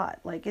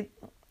shot. Like,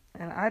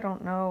 and I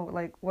don't know,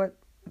 like, what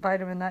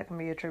vitamin that can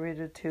be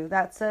attributed to.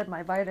 That said,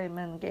 my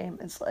vitamin game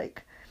is,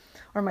 like,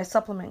 or my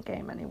supplement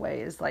game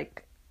anyway, is,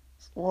 like,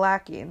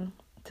 lacking,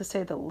 to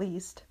say the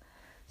least.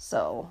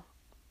 So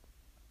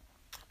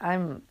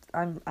I'm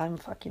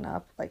fucking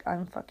up. Like,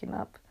 I'm fucking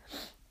up.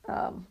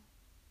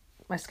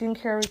 My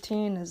skincare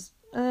routine is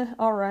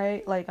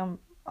alright. Like, I'm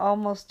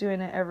almost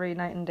doing it every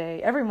night and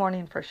day, every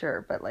morning for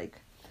sure, but,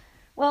 like,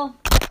 well,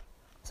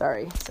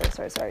 sorry.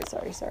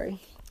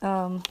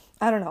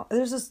 I don't know.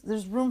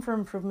 There's room for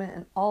improvement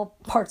in all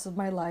parts of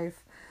my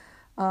life.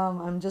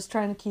 I'm just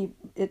trying to keep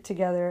it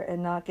together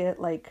and not get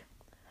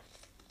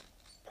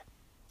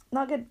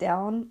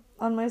down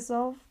on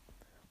myself.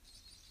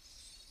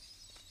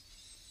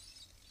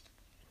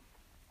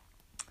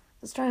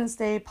 Just trying to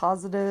stay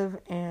positive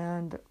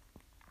and,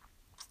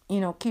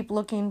 keep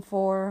looking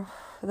for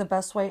the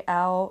best way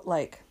out.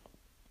 Like,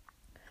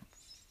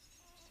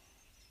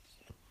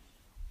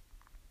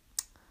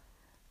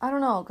 I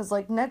don't know, because,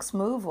 like, next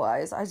move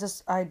wise,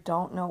 I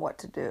don't know what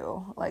to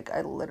do. Like,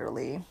 I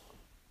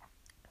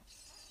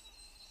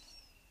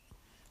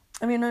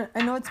mean,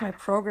 I know it's my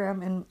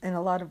program in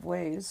a lot of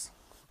ways,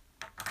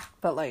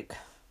 but, like,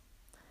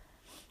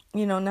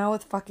 now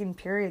with fucking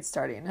periods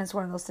starting, it's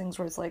one of those things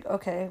where it's like,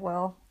 okay,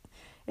 well,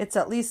 it's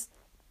at least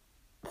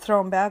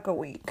thrown back a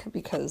week,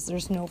 because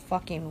there's no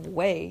fucking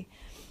way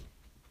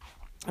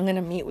I'm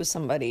gonna meet with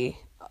somebody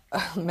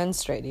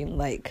menstruating,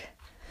 like,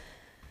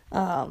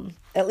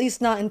 at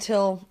least not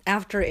until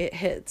after it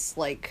hits,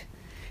 like,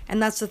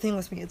 and that's the thing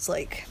with me, it's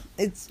like,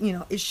 it's, you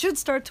know, it should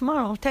start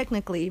tomorrow,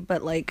 technically,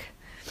 but, like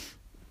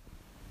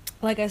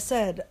I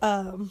said,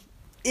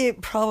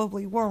 it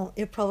probably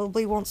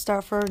won't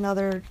start for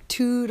another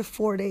 2 to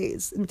 4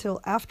 days until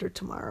after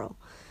tomorrow,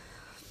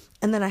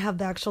 and then I have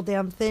the actual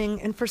damn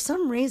thing, and for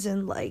some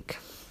reason, like,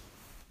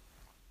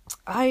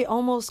 I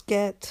don't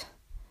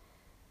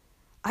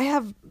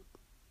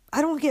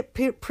get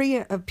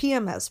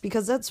PMS,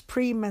 because that's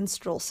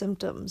premenstrual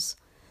symptoms.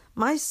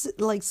 My,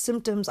 like,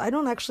 symptoms, I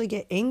don't actually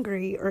get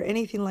angry or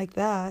anything like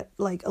that,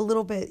 like, a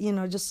little bit, you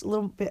know, just a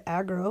little bit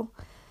aggro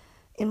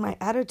in my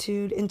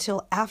attitude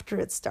until after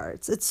it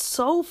starts. It's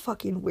so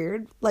fucking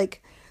weird.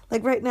 Like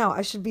right now,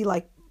 I should be,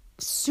 like,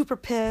 super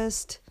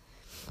pissed,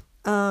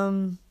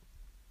 super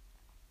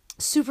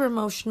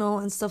emotional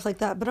and stuff like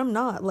that, but I'm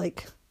not,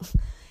 like,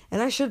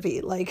 and I should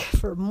be, like,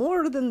 for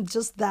more than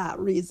just that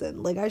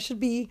reason. Like, I should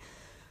be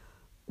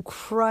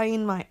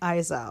crying my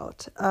eyes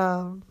out,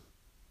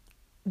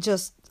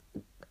 just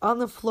on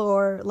the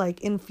floor,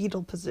 like, in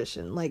fetal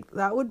position. Like,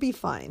 that would be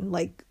fine.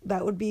 Like,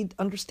 that would be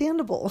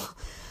understandable.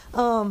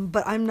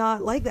 But I'm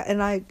not like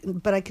that.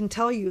 But I can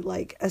tell you,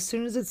 like, as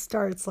soon as it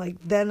starts, like,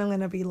 then I'm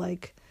gonna be,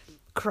 like,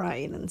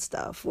 crying and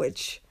stuff,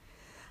 which,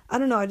 I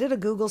don't know, I did a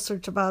Google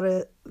search about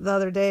it the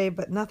other day,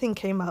 but nothing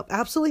came up.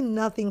 Absolutely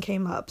nothing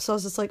came up. So I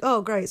was just like,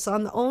 oh, great. So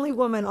I'm the only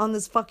woman on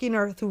this fucking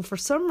earth who, for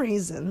some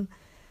reason,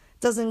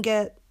 doesn't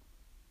get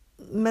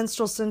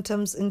menstrual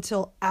symptoms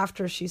until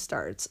after she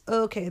starts.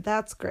 Okay,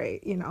 that's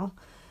great, you know.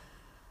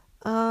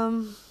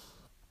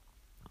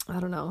 I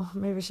don't know.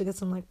 Maybe I should get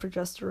some, like,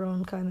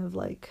 progesterone kind of,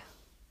 like,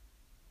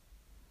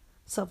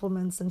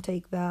 supplements and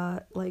take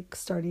that, like,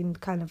 starting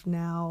kind of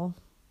now.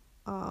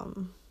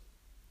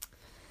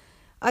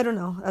 I don't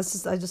know. I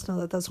just know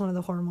that that's one of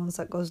the hormones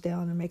that goes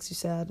down and makes you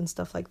sad and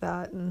stuff like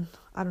that. And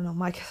I don't know.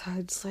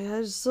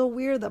 It's so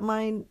weird that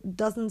mine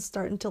doesn't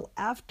start until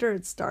after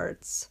it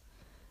starts.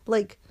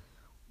 Like,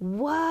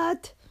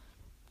 what?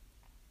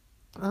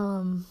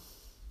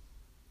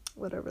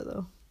 Whatever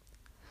though.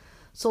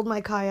 Sold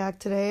my kayak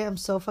today. I'm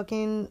so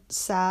fucking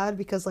sad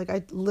because, like,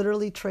 I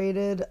literally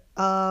traded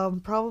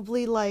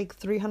probably like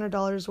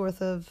 $300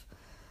 worth of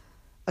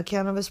a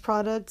cannabis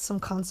product, some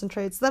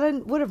concentrates that I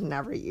would have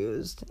never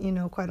used, you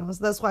know, quite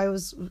honest. That's why I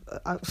was,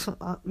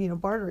 you know,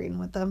 bartering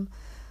with them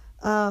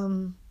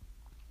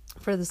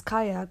for this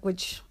kayak,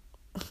 which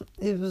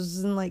it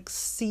was in, like,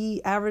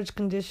 C average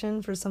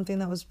condition for something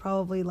that was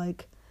probably,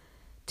 like,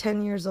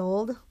 10 years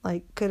old.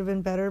 Like, could have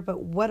been better,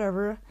 but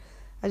whatever.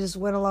 I just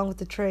went along with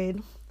the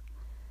trade.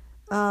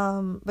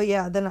 But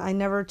yeah, then I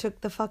never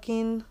took the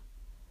fucking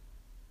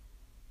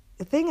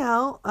thing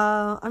out.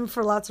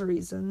 For lots of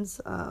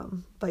reasons.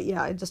 But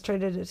yeah, I just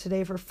traded it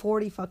today for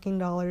 $40 fucking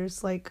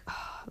dollars. Like,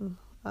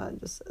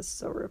 just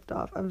so ripped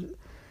off.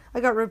 I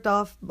got ripped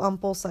off on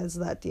both sides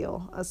of that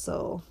deal.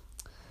 So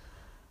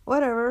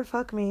whatever,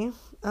 fuck me.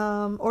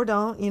 Or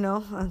don't, you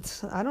know.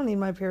 I don't need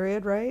my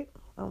period, right?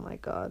 Oh my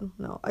god,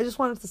 no. I just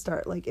wanted to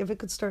start. Like, if it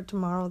could start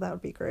tomorrow, that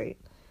would be great.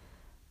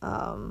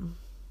 Cause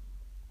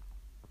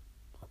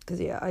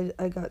yeah,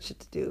 I got shit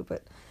to do.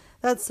 But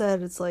that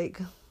said, it's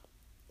like,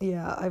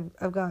 yeah,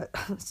 I've got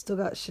still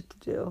got shit to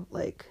do.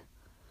 Like,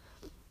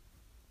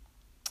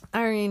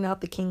 ironing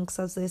out the kinks,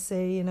 as they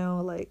say, you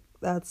know. Like,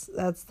 that's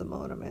the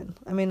mode I'm in.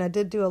 I mean, I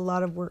did do a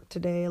lot of work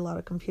today, a lot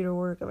of computer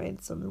work. I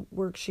made some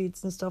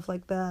worksheets and stuff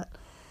like that.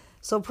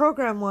 So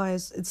program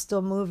wise, it's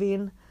still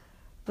moving,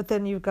 but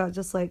then you've got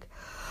just, like,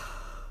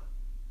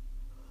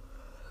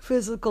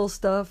 physical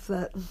stuff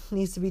that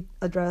needs to be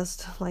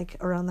addressed, like,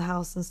 around the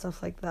house and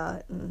stuff like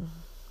that. And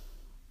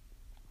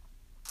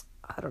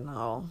I don't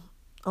know.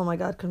 Oh my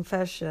god,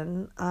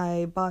 confession.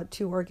 I bought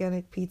 2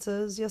 organic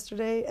pizzas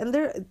yesterday, and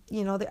they're,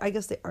 you know, I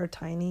guess they are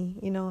tiny,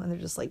 you know, and they're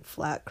just, like,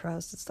 flat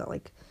crust. It's not,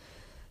 like,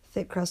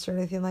 thick crust or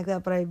anything like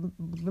that, but I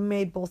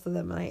made both of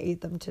them and I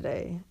ate them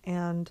today.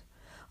 And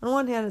on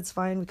one hand, it's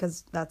fine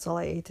because that's all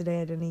I ate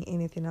today. I didn't eat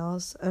anything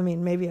else. I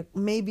mean,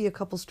 maybe a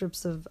couple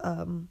strips of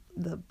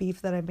the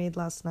beef that I made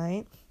last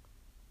night,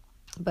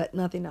 but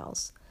nothing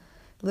else.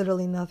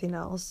 Literally nothing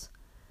else.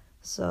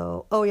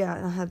 So, oh yeah,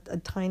 and I had a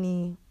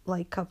tiny,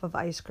 like, cup of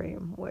ice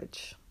cream,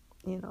 which,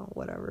 you know,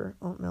 whatever,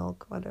 oat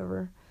milk,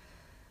 whatever.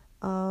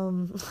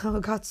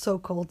 It got so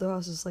cold though. I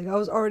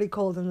was already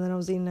cold, and then I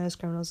was eating ice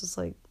cream, and I was just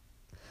like,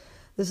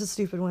 this is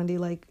stupid, Wendy.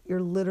 Like, you're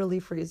literally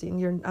freezing.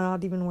 You're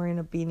not even wearing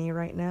a beanie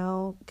right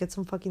now. Get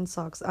some fucking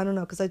socks. I don't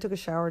know, because I took a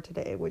shower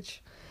today,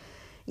 which,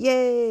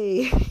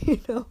 yay, you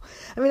know.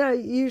 I mean, I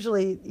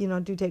usually, you know,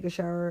 do take a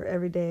shower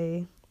every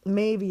day,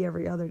 maybe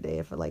every other day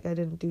if, like, I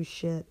didn't do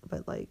shit,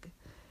 but, like,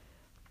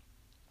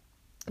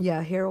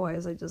 yeah,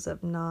 hair-wise, I just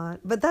have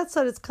not. But that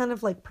said, it's kind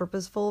of, like,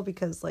 purposeful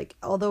because, like,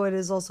 although it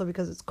is also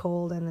because it's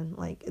cold and,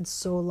 like, it's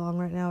so long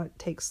right now, it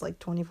takes, like,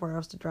 24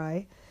 hours to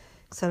dry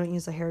because I don't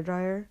use a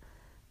hairdryer.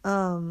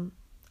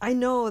 I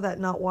know that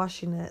not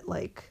washing it,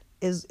 like,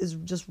 is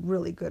just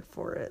really good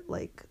for it.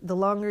 Like, the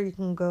longer you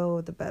can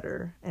go, the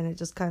better. And it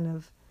just kind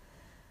of,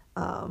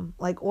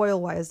 like,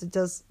 oil-wise, it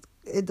does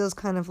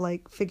kind of,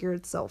 like, figure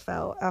itself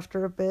out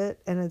after a bit,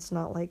 and it's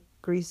not, like,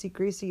 greasy.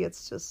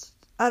 It's just,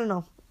 I don't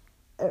know.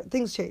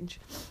 Things change.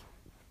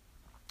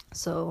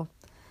 So,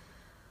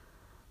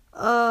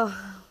 but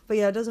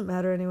yeah, it doesn't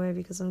matter anyway,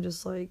 because I'm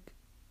just, like,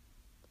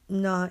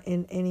 not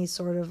in any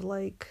sort of,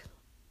 like,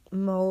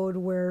 mode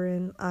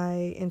wherein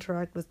I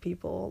interact with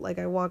people. Like,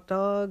 I walk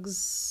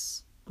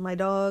dogs, my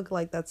dog,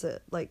 like, that's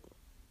it. Like,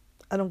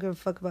 I don't give a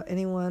fuck about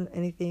anyone,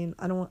 anything.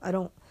 I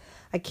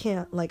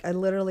can't, like, I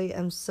literally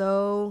am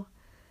so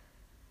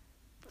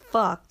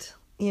fucked,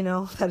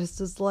 that it's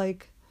just,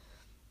 like,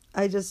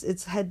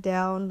 it's head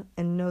down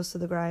and nose to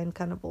the grind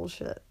kind of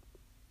bullshit.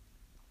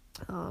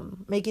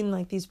 Making,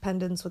 like, these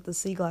pendants with the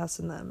sea glass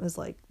in them is,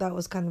 like, that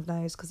was kind of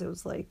nice, because it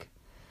was, like,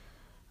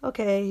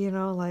 okay,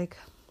 like,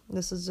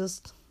 this is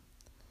just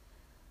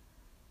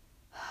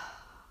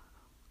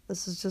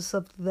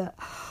something that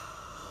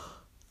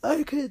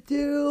I could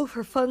do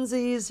for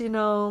funsies,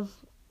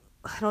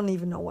 I don't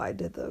even know why I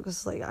did, though,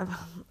 because, like,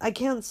 I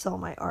can't sell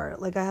my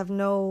art. Like, I have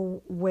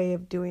no way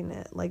of doing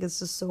it. Like, it's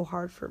just so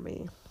hard for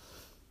me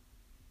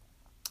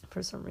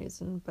for some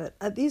reason. But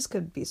these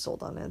could be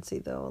sold on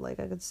Etsy, though. Like,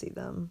 I could see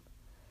them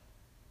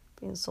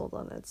being sold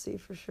on Etsy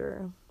for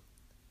sure.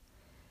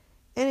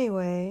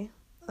 Anyway,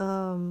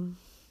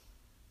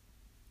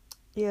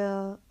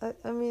 yeah,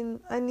 I mean,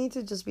 I need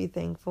to just be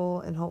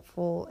thankful and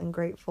hopeful and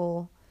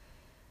grateful.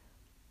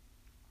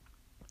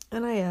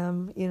 And I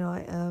am,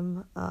 I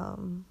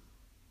am,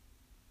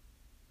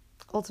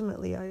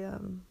 ultimately I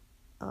am,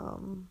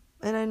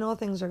 and I know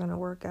things are going to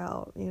work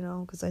out,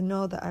 because I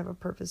know that I have a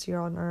purpose here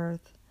on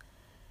earth,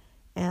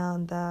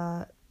 and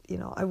that,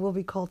 I will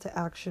be called to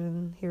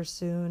action here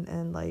soon,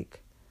 and,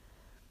 like,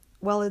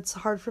 while it's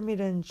hard for me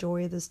to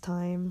enjoy this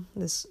time,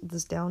 this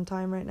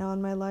downtime right now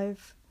in my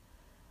life,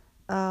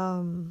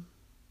 I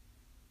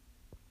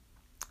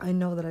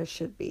know that I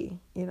should be,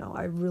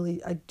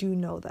 I do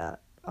know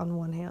that on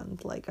one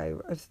hand, like,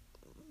 I've,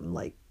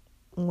 like,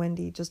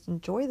 Wendy, just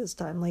enjoy this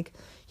time. Like,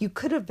 you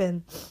could have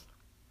been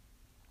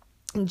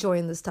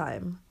enjoying this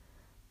time,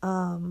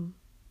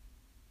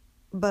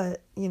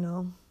 but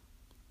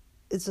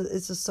it's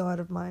just so out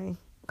of my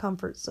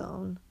comfort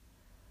zone.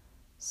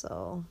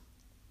 So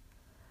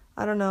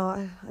I don't know,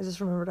 I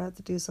just remembered I have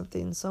to do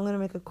something, so I'm gonna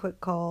make a quick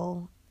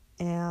call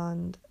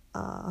and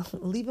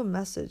leave a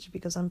message,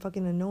 because I'm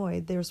fucking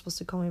annoyed. They were supposed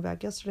to call me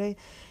back yesterday,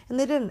 and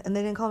they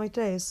didn't call me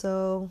today.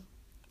 So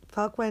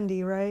fuck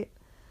Wendy, right?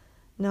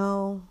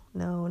 No.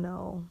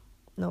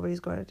 Nobody's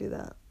going to do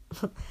that.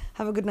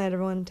 Have a good night,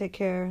 everyone. Take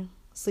care.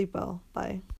 Sleep well. Bye.